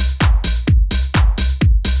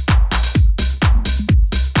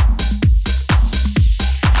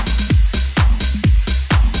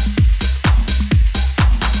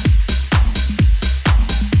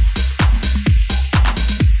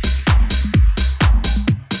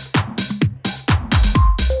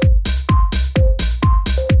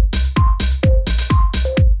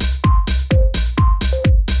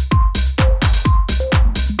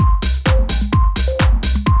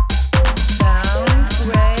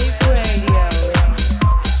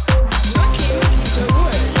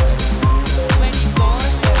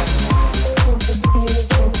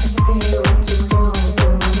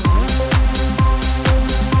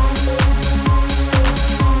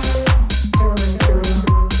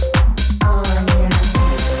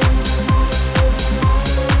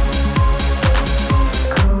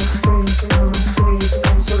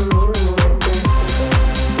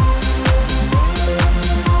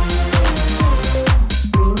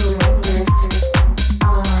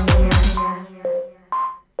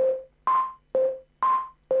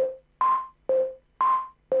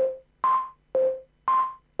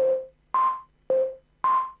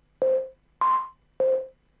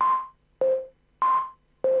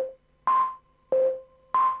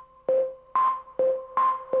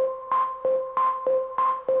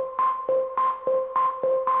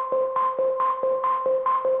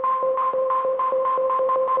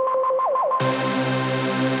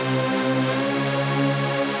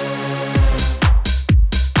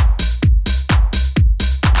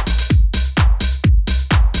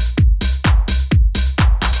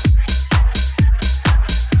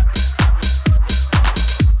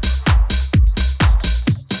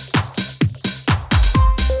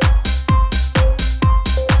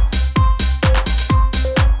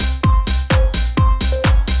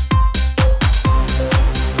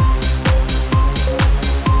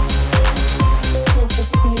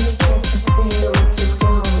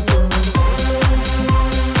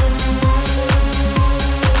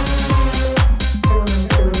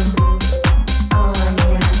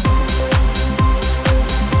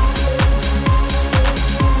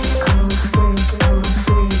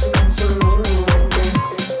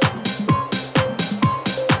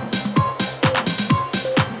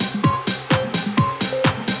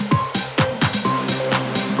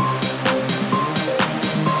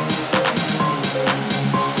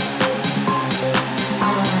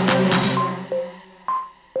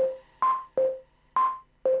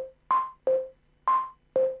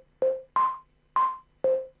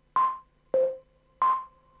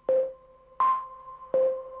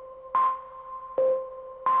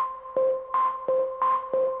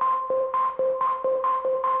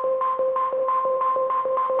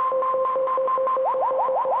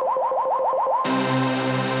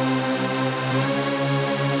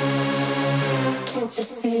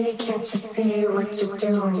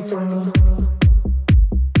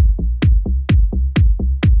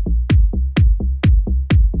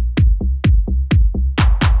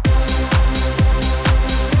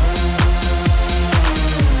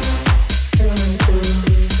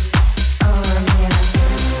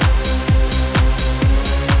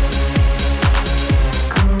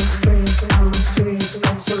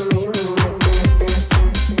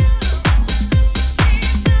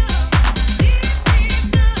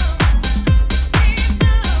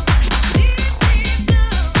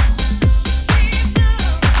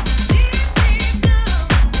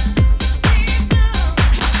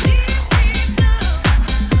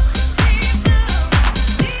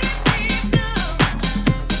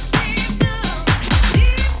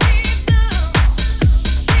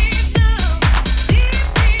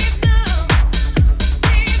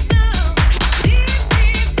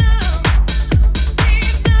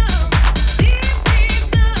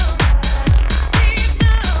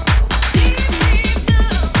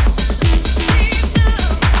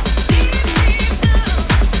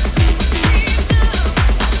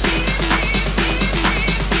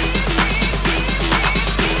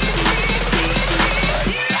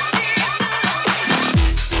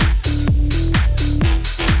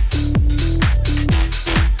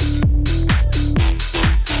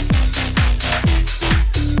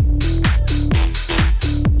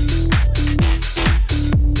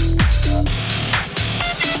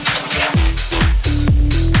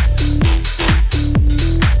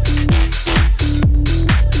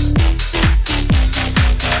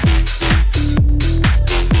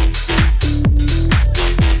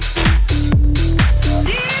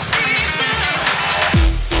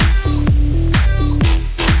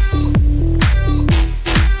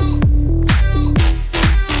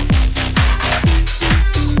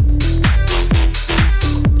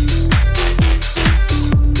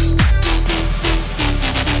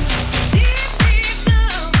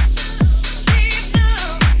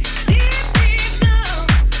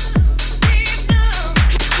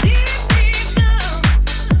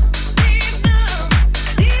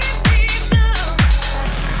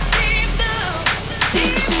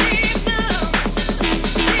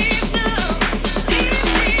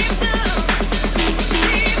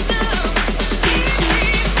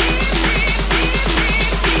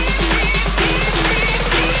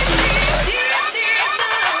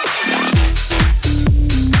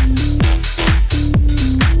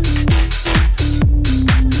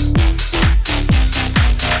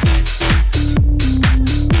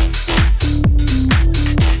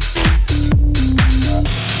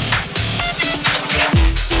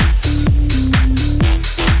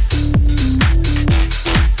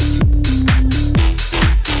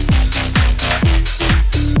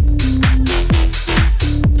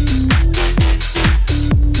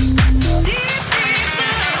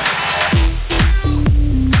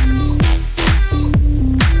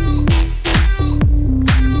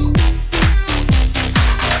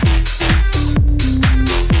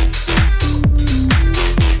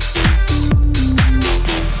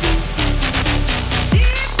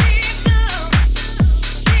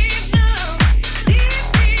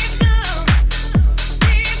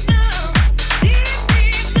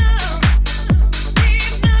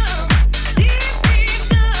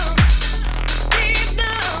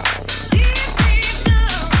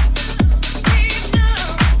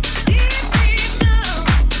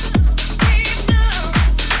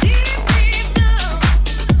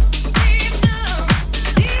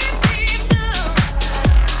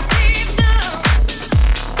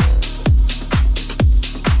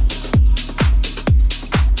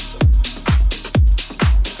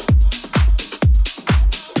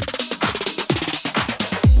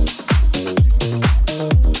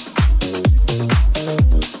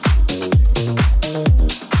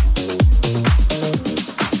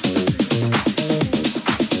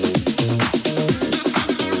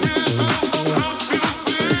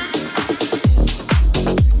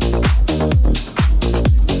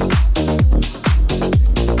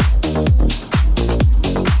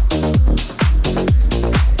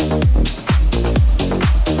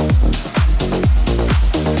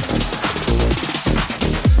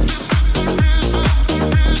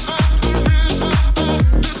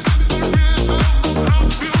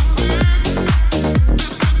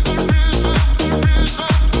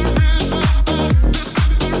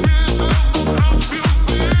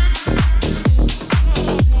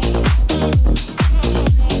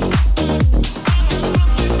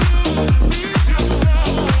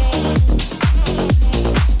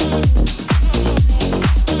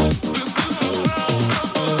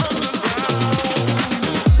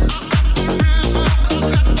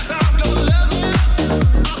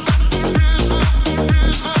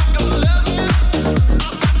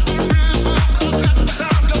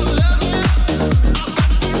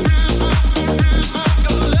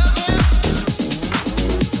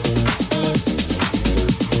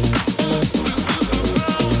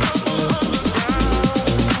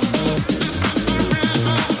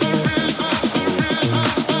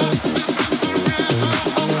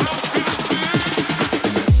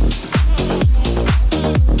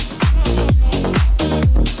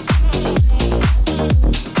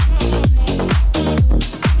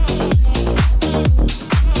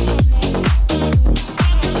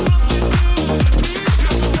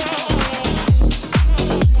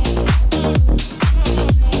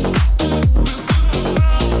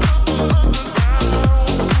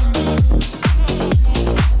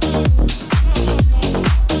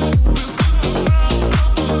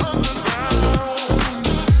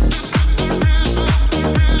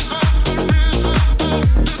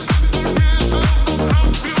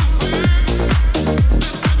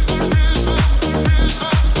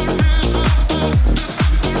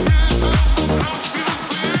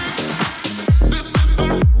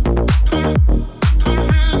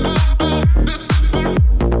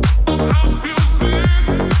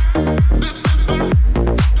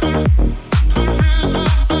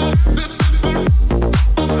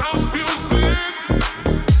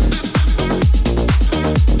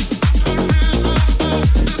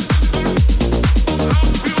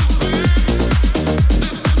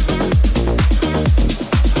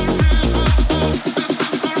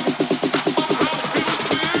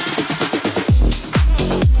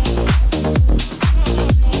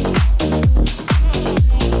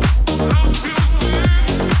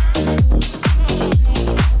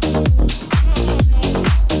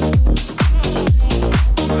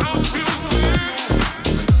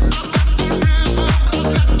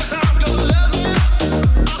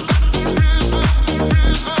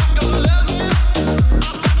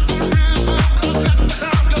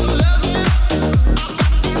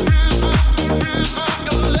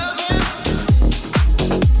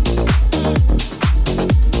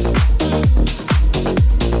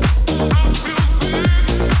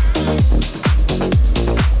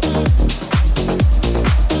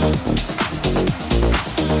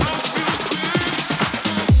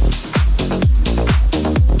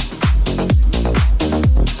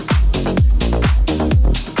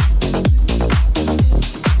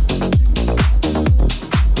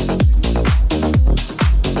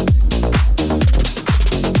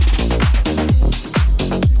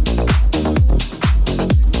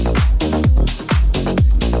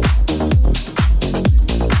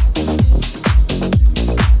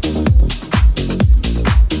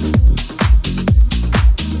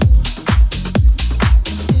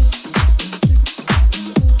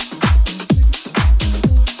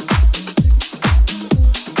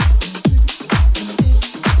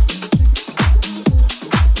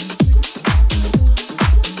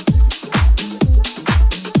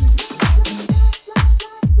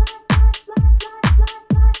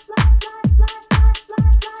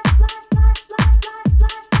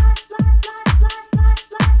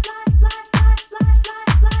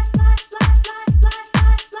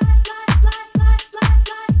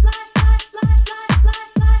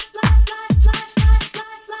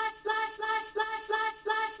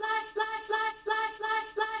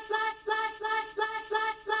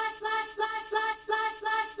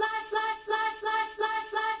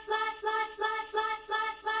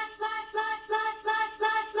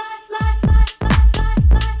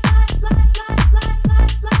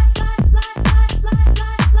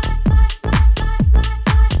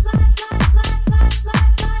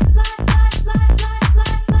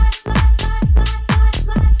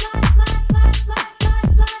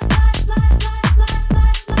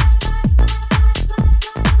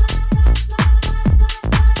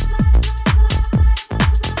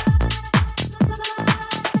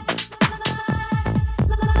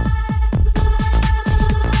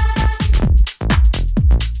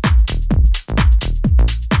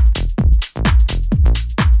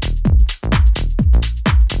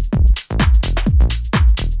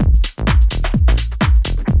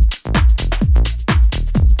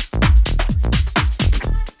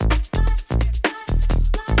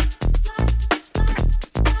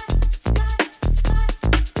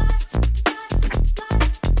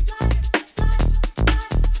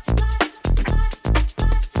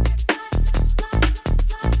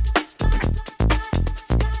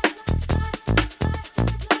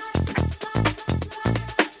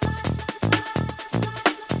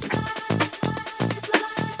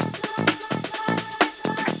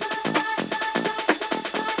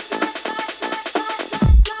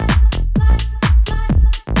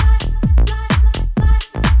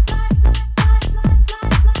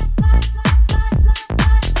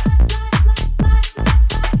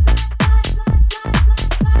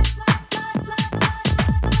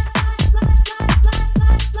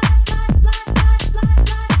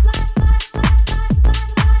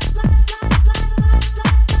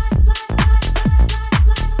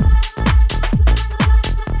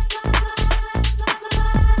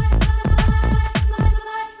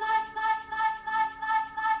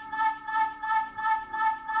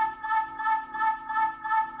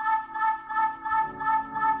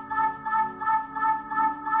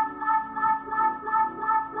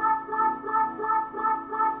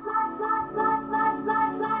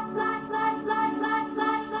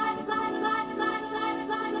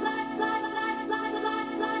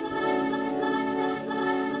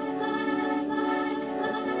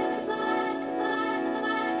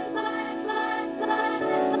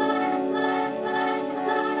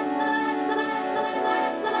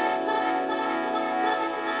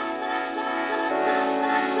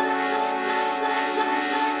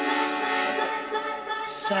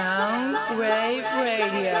 Soundwave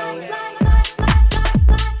Radio.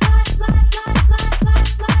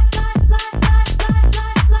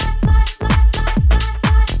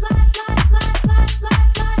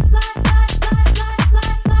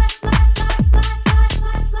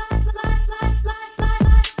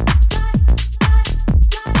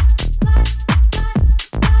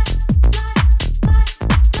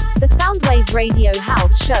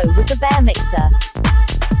 mixer.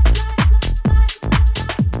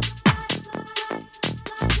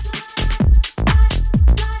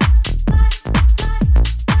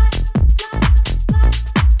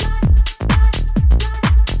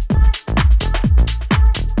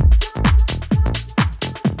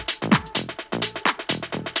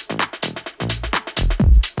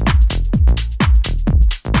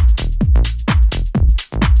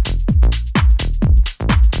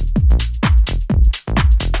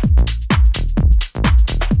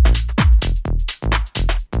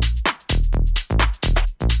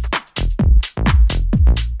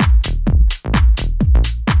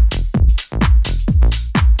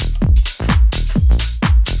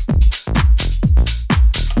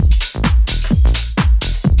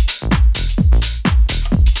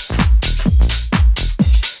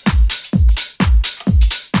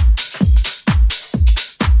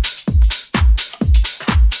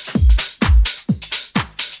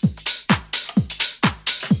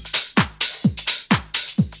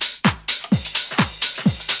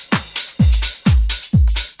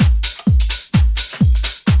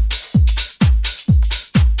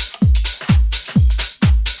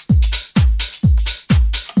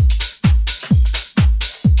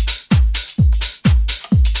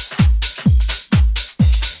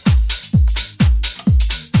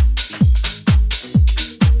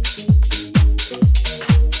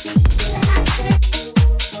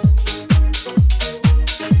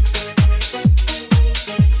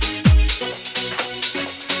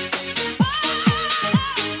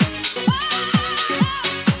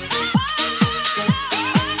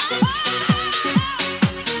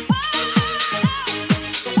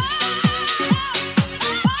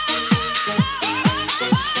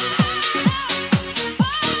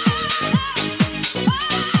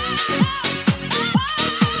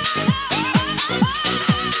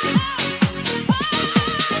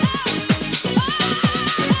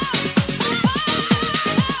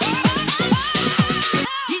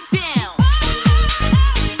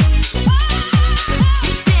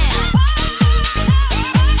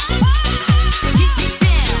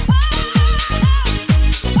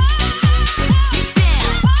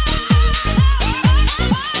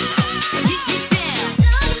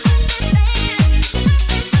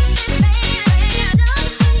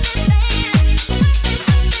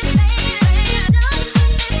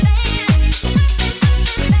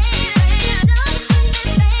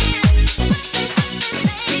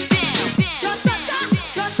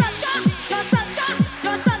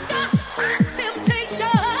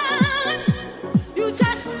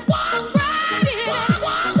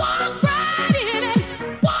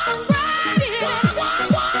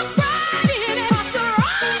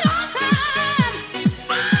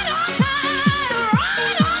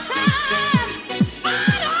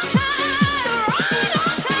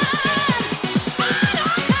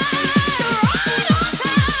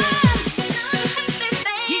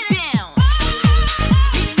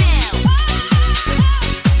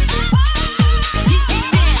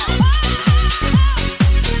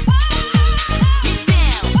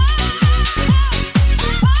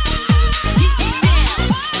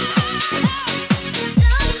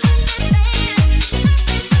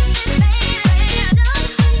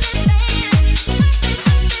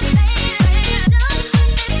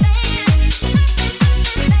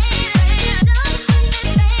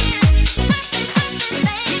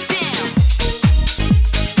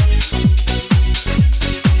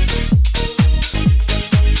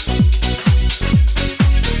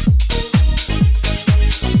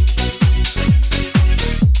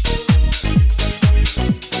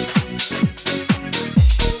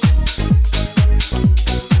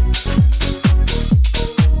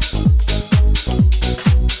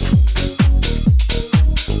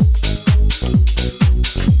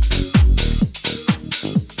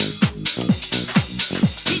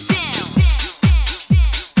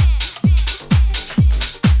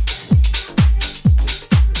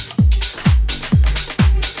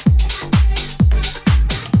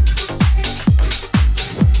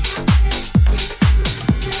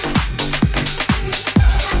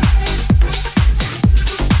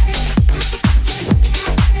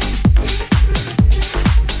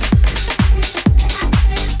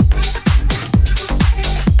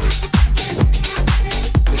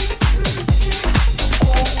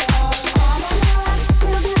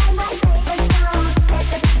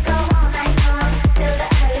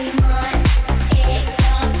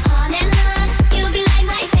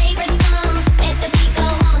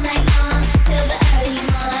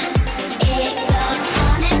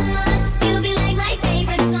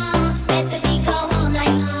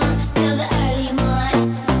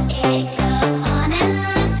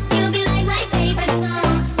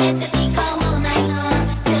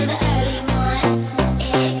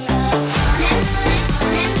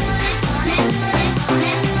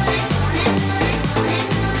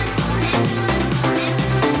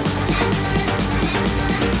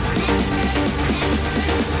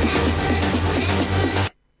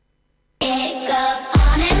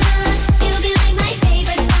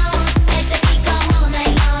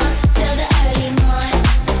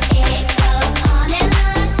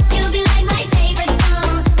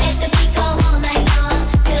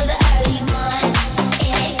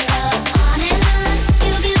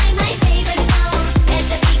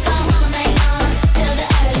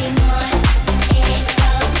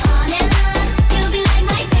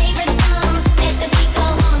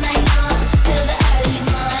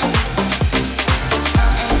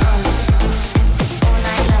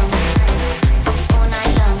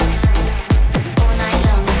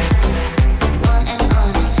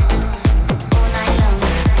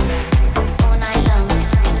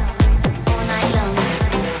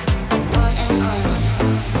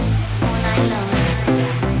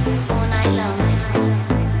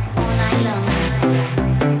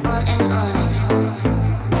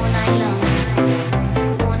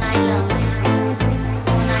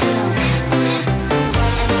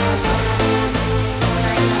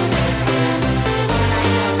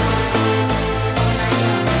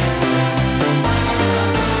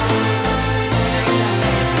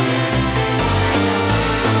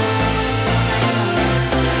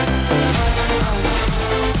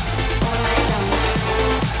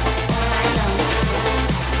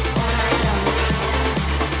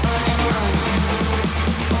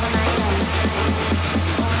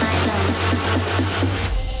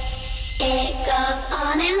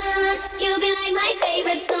 my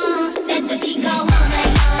favorite song. Let the beat go all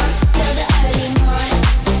night long till the early morn.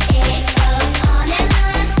 It goes on and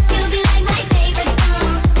on. You'll be like my favorite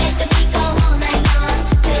song. Let the beat go all night long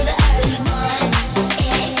till the early morn.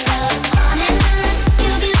 It goes on and on.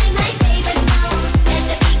 You'll be like my favorite song. Let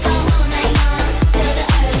the beat go all night long till the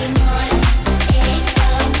early morn. It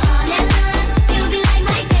goes on and on. You'll be like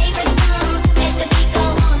my favorite song. Let the beat go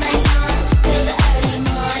all night long till the early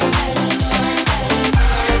morn. Early morn.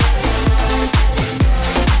 Early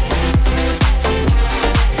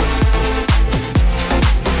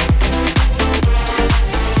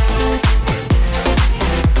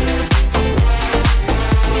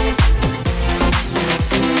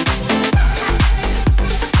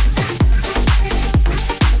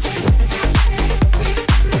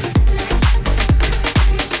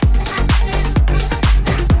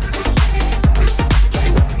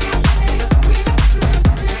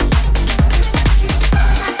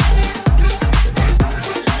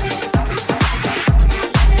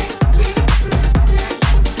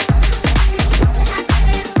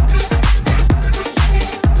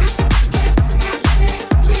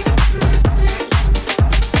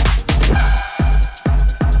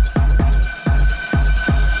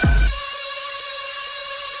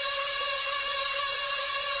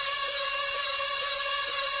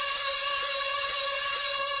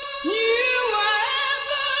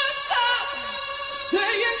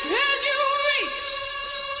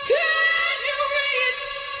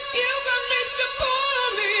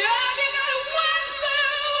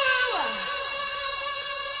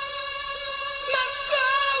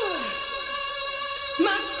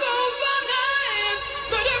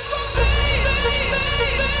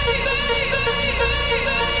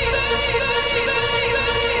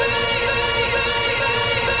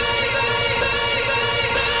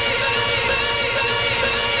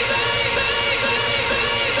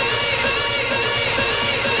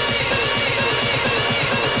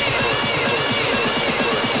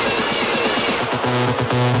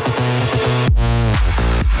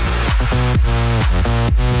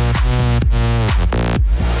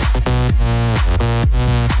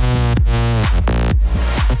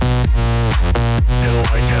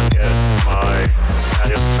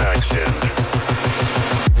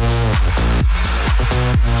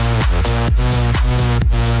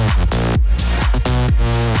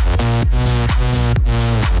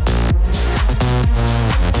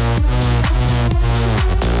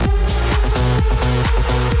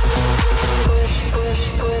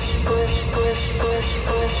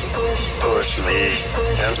push me,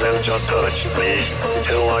 and then just touch me,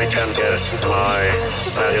 till I can get my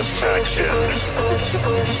satisfaction.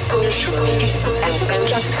 Push me, and then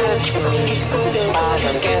just touch me, till I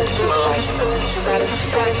can get my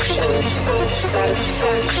satisfaction.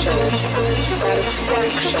 Satisfaction,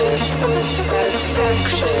 satisfaction,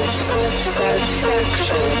 satisfaction,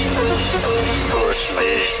 satisfaction. Push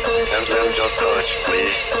me, and then just touch me,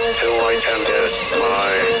 till I can get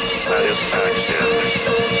my satisfaction.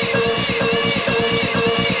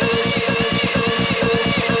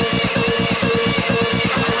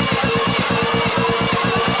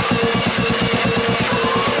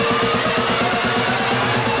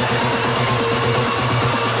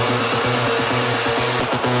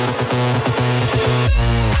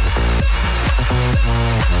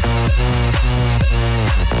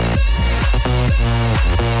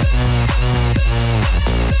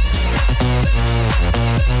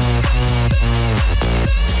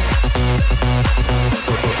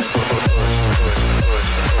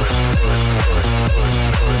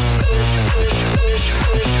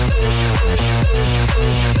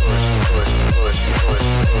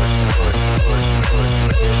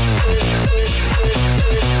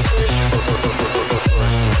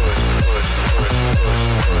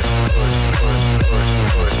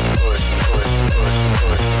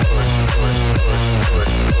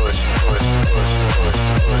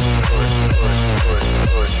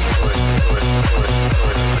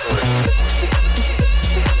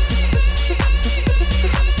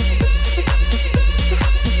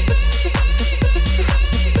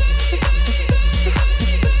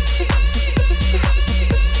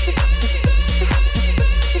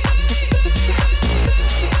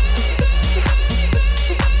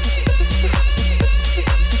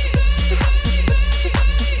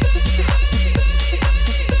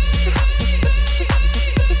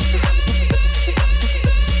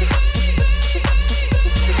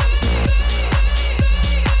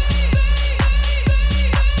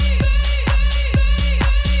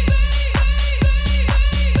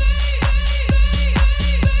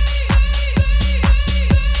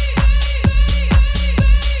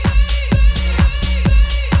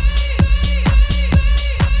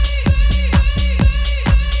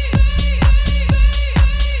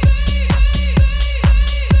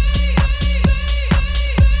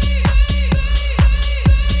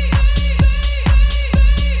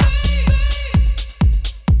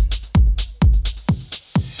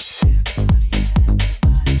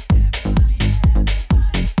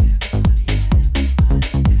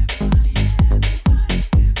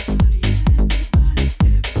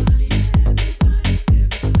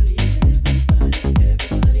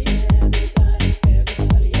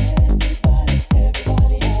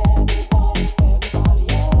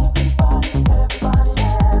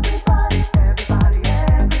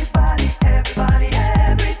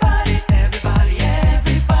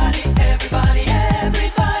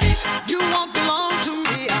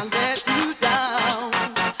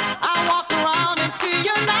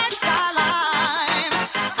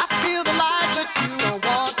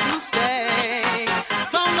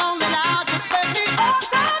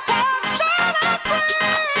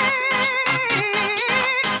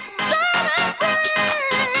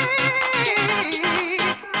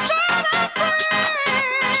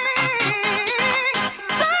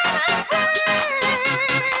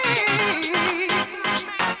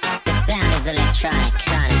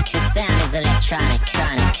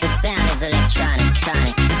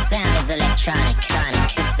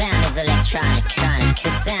 Stop!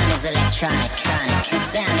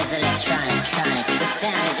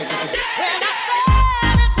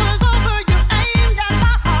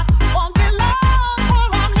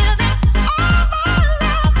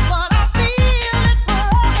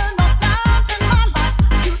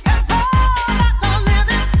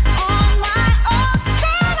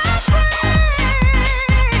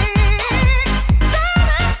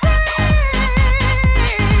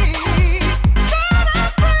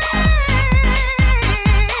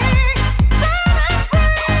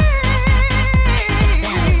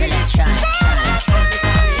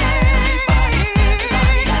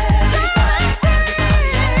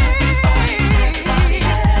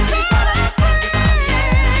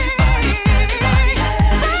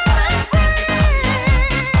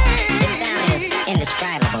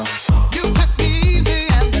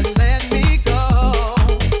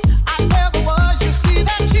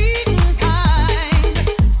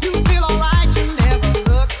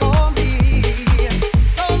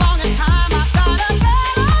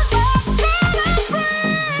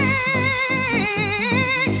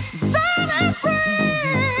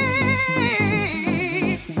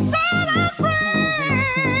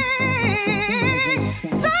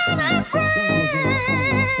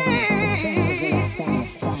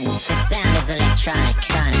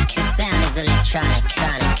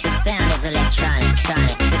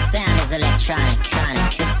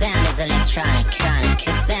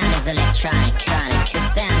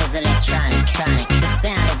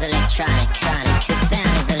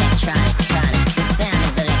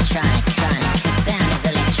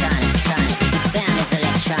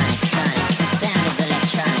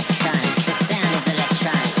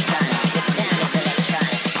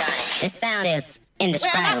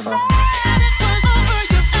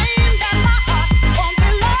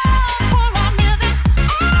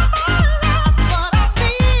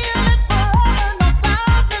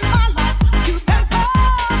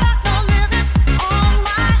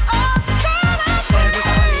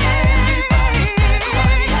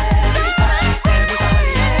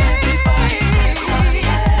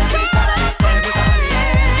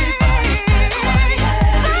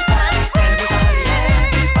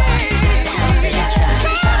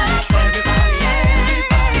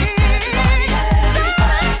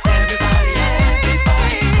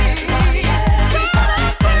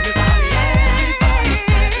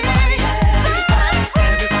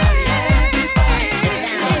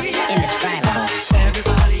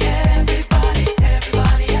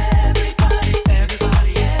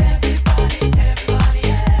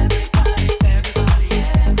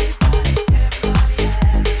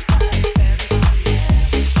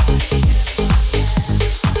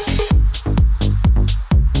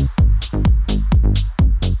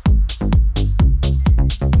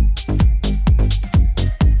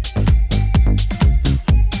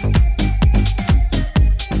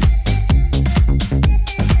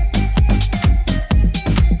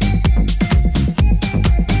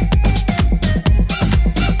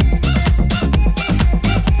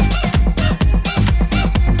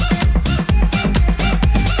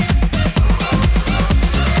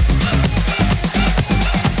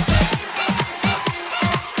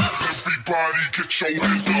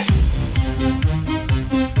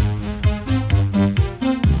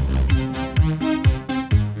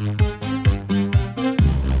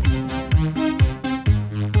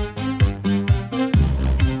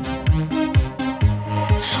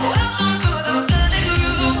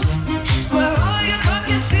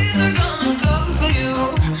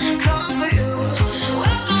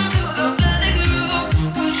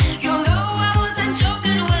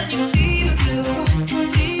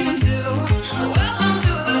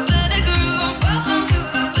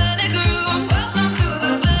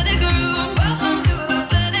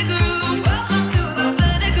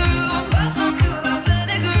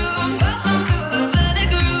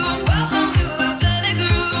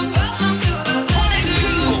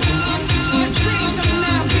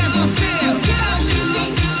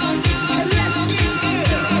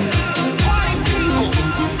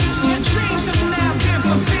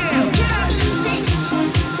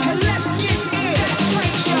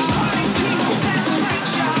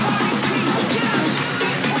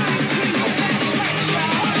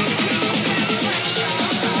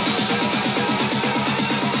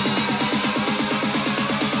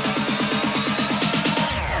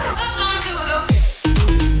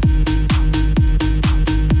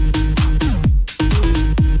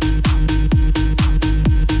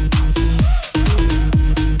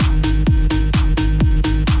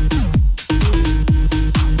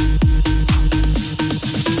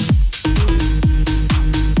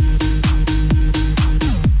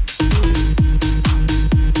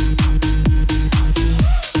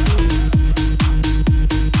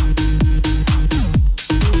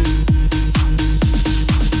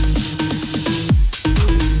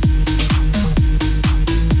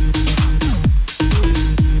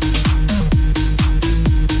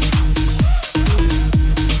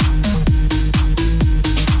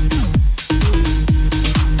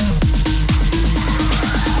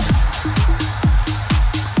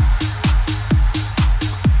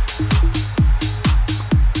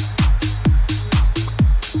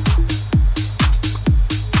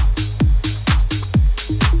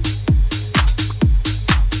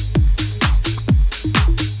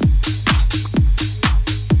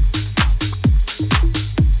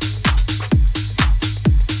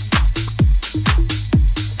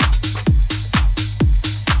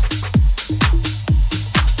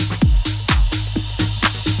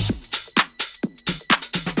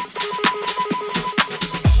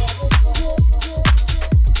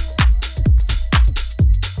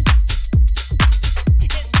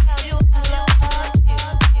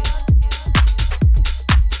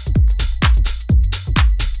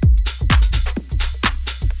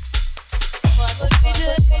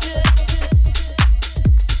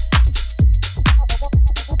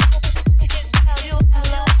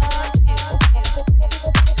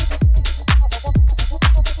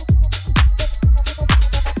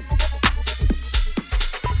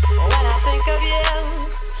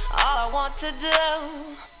 want to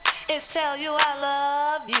do is tell you I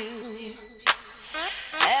love you.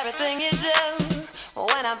 Everything you do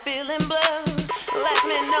when I'm feeling blue lets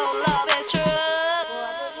me know love is true.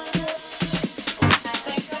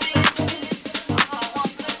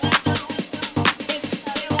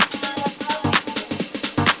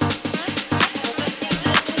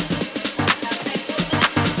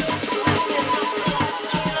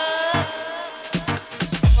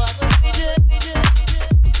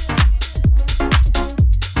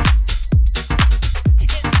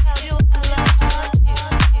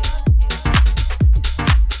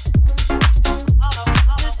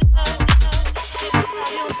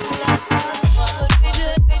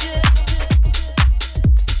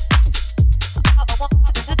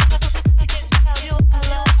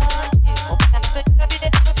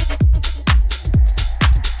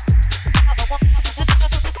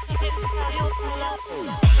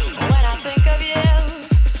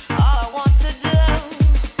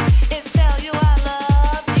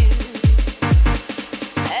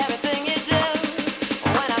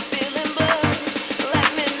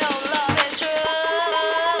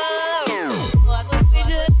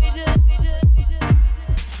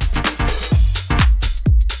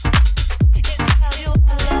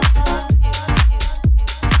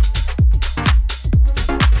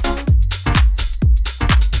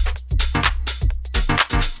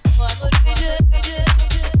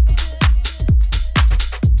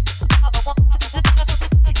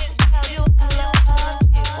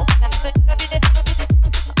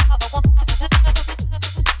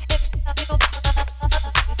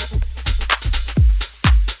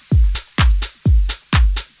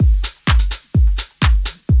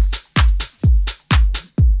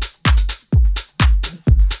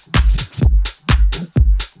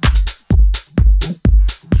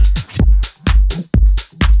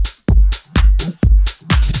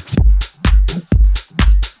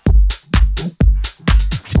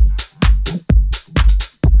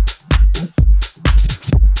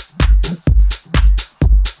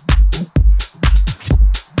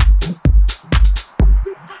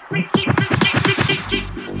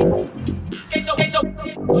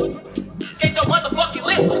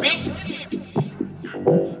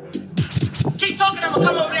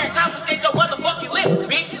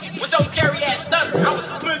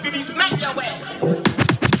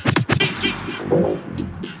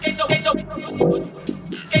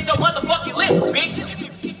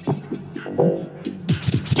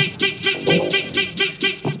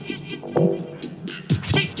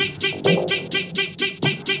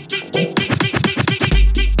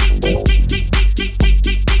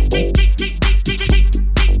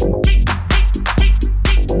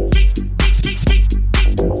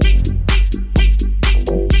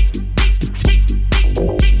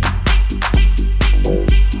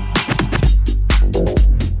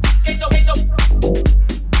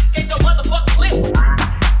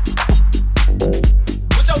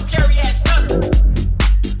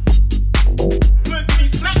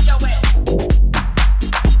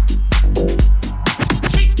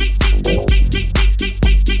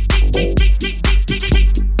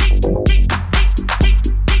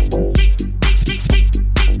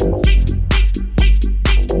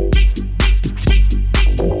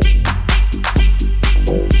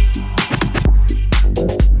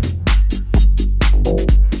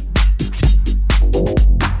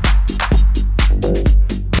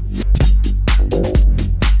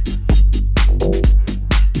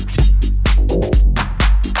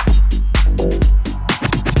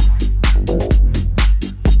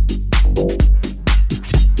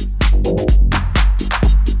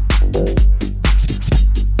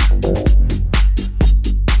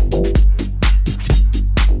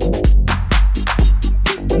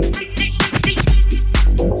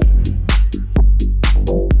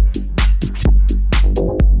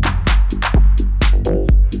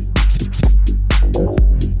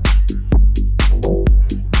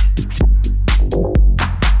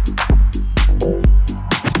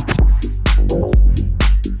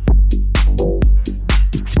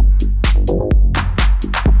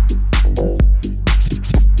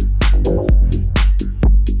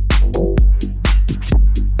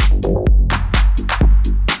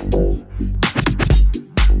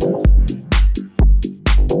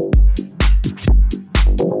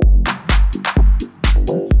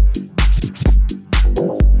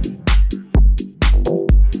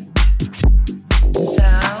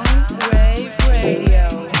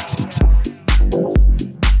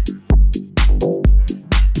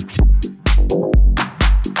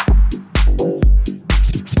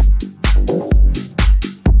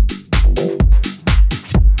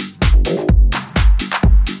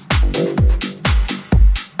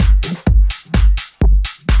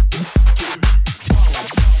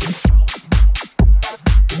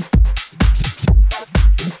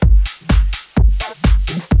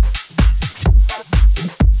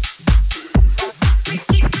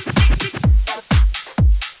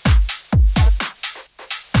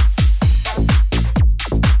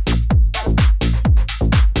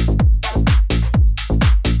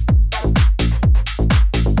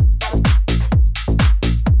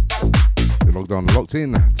 logged on, locked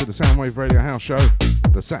in to the Soundwave Radio House Show,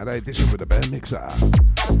 the Saturday edition with the Bear Mixer.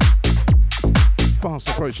 Fast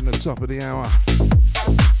approaching the top of the hour.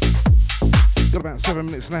 Got about 7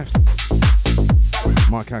 minutes left.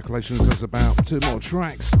 My calculations says about 2 more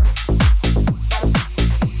tracks.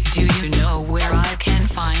 Do you know where I can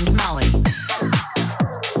find Molly?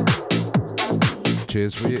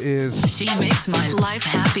 Cheers for your ears. She makes my life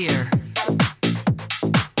happier.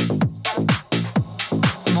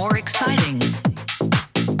 More exciting.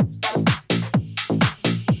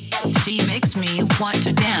 She makes me want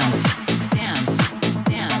to dance, dance,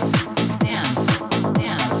 dance, dance,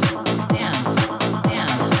 dance, dance,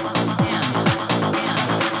 dance,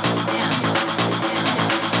 dance, dance.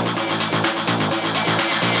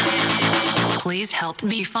 Please help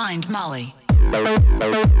me find Molly.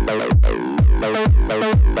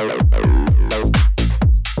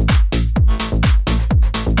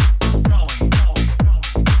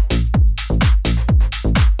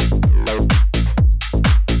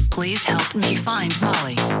 Please help me find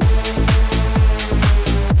Molly.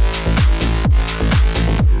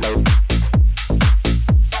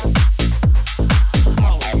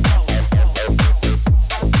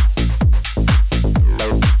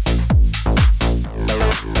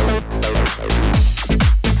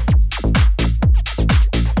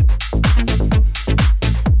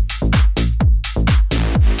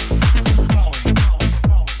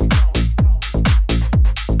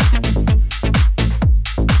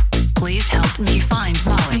 Please help me find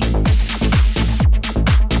Molly.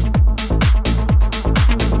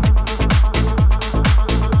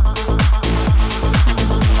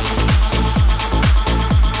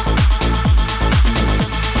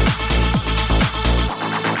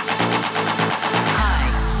 Hi.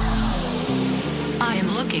 I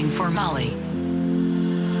am looking for Molly.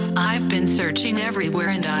 I've been searching everywhere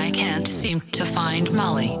and I can't seem to find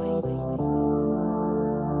Molly.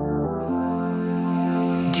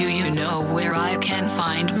 Do you know where I can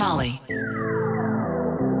find Molly?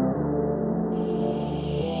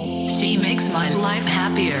 She makes my life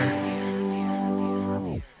happier.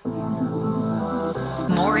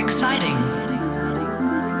 More exciting.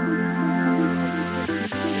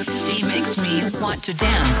 She makes me want to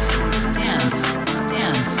dance, dance,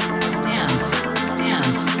 dance, dance,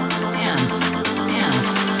 dance, dance, dance,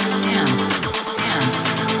 dance, dance,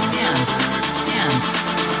 dance, dance, dance,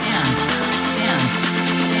 dance,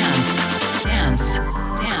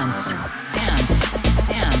 dance, dance,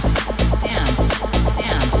 dance,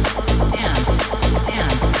 dance, dance,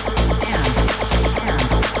 dance,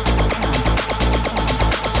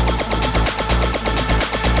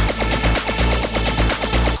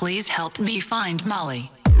 Please help me find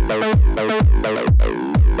Molly.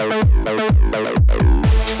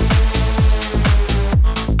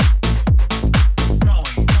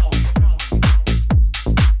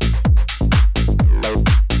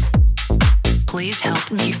 Please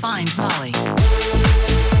help me find Molly.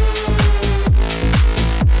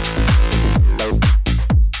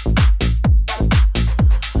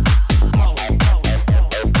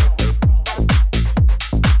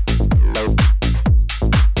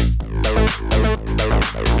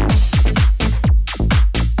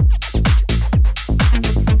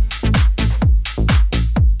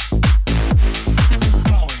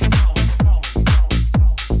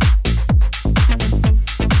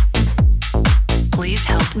 Please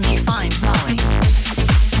help me find Molly.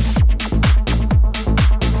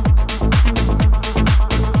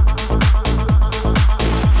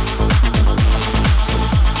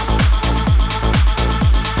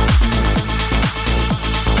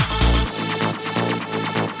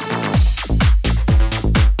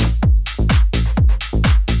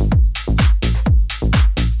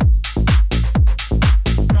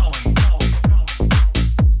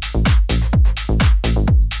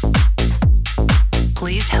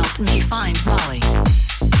 Please help me find Molly.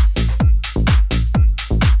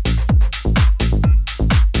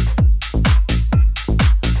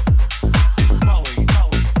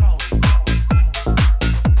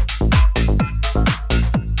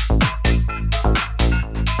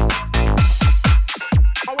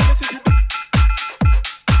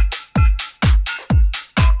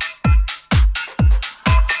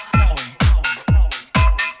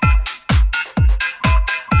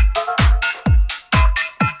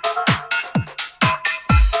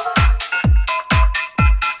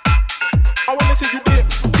 I wanna see you dip,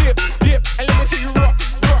 dip, dip, and let me see you rock,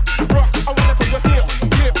 rock, rock. I wanna put your hip,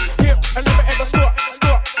 hip, hip, and never ever stop,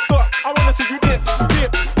 stop, stop. I wanna see you dip,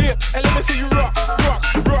 dip, dip, and let me see you rock, rock,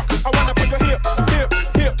 rock. I wanna put your hip, hip,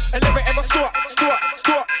 hip, and never ever stop, stop,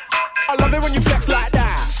 stop. I love it when you flex like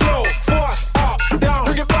that, slow, fast, up, down,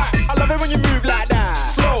 bring it back. I love it when you move like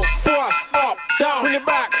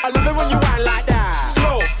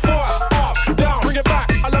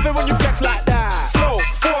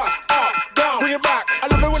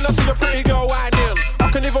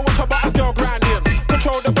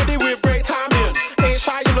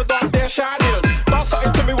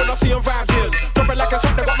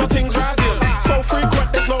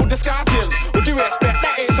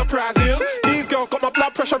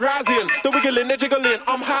pressure rising, the wiggling, the jiggling,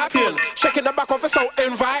 I'm hyping. Shaking the back off, it's so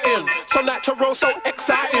inviting. So natural, so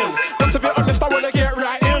exciting. But to be honest, I wanna get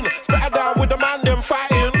right in. Spit it down with the man, them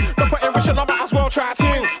fighting. No put in wishing, I might as well try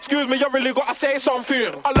ting. Excuse me, you really gotta say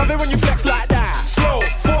something. I love it when you flex like that. Slow,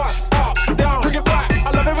 force, up, down, bring it back.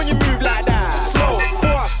 I love it when you move like that. Slow,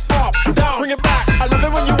 force, up, down, bring it back. I love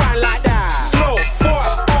it when you whine like that. Slow,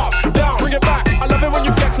 force, up, down, bring it back. I love it when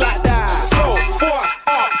you flex like that. Slow, force,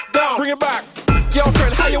 up, down, bring it back. Yo,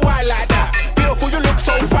 friend, how you whine like that? Beautiful, you look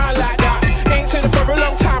so fine like that. Ain't seen it for a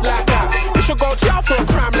long time like that. You should go jail for a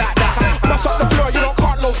crime like that. Bust up the floor, you don't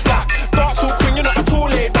cut no slack. Dance all queen, you're not at all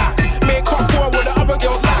laid back. Make up for what the other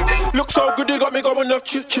girls like. Look so good, you got me going off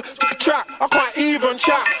track. I can't even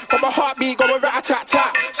chat. Got my heartbeat going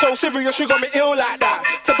rat-a-tat-tat. So serious, you got me ill like that.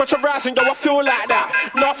 Temperature rising, yo, I feel like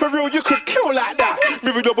that. Not for real, you could kill like that.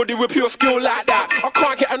 Moving your body with pure skill like that. I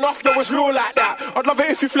can't get enough, yo, it's real like that. I'd love it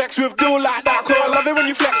if you flex with deal like that. Cause I love it when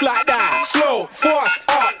you flex like that. Slow, force,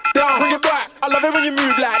 up, down, bring it back. I love it when you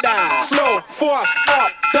move like that. Slow, force, up,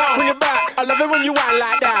 down, bring it back. I love it when you whine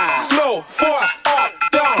like that. Slow, force, up,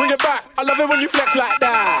 down, bring it back. I love it when you flex like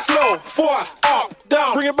that. Slow, force, up,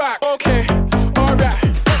 down, bring it back. Okay, alright,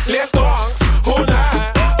 let's dance all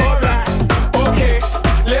night. Alright, okay,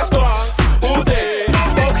 let's dance all day.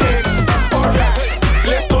 Okay, alright,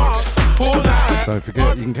 let's dance all night. Don't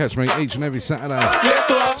forget, you can catch me each and every Saturday,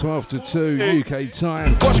 12 to 2 UK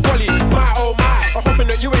time. Gosh, golly, my oh my. I'm hoping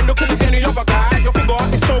that you ain't looking at any other guy. Your figure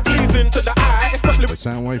is so pleasing to the eye, especially The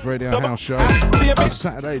Soundwave Radio House Show,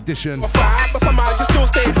 Saturday edition. but somehow you still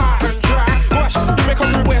stay hot and dry. Gosh, you make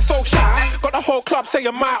a rude, we're so shy. Got the whole club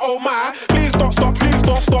saying my oh my. Please don't stop,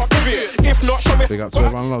 give it. If not, show me. Big up to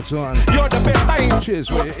everyone locked on. You're the best, I ain't.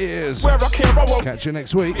 Cheers with your ears. Where I care, I won't. Catch you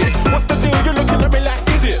next week. What's the deal? You're looking at me like,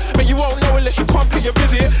 is it? But you won't know unless you come pay your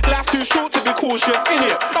visit. Life's too short to be cautious, in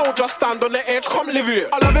it. Don't just stand on the edge, come live it.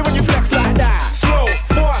 I love it when you flex like that. Slow,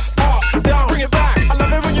 force, up, down, bring it back. I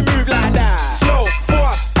love it when you move like that. Slow,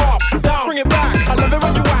 force, up, down, bring it back. I love it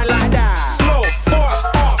when you whine like that. Slow, force,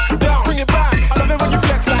 up, down, bring it back. I love it when you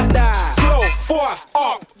flex like that. Slow, force,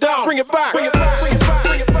 up, down, bring it back. Bring it back, bring it back.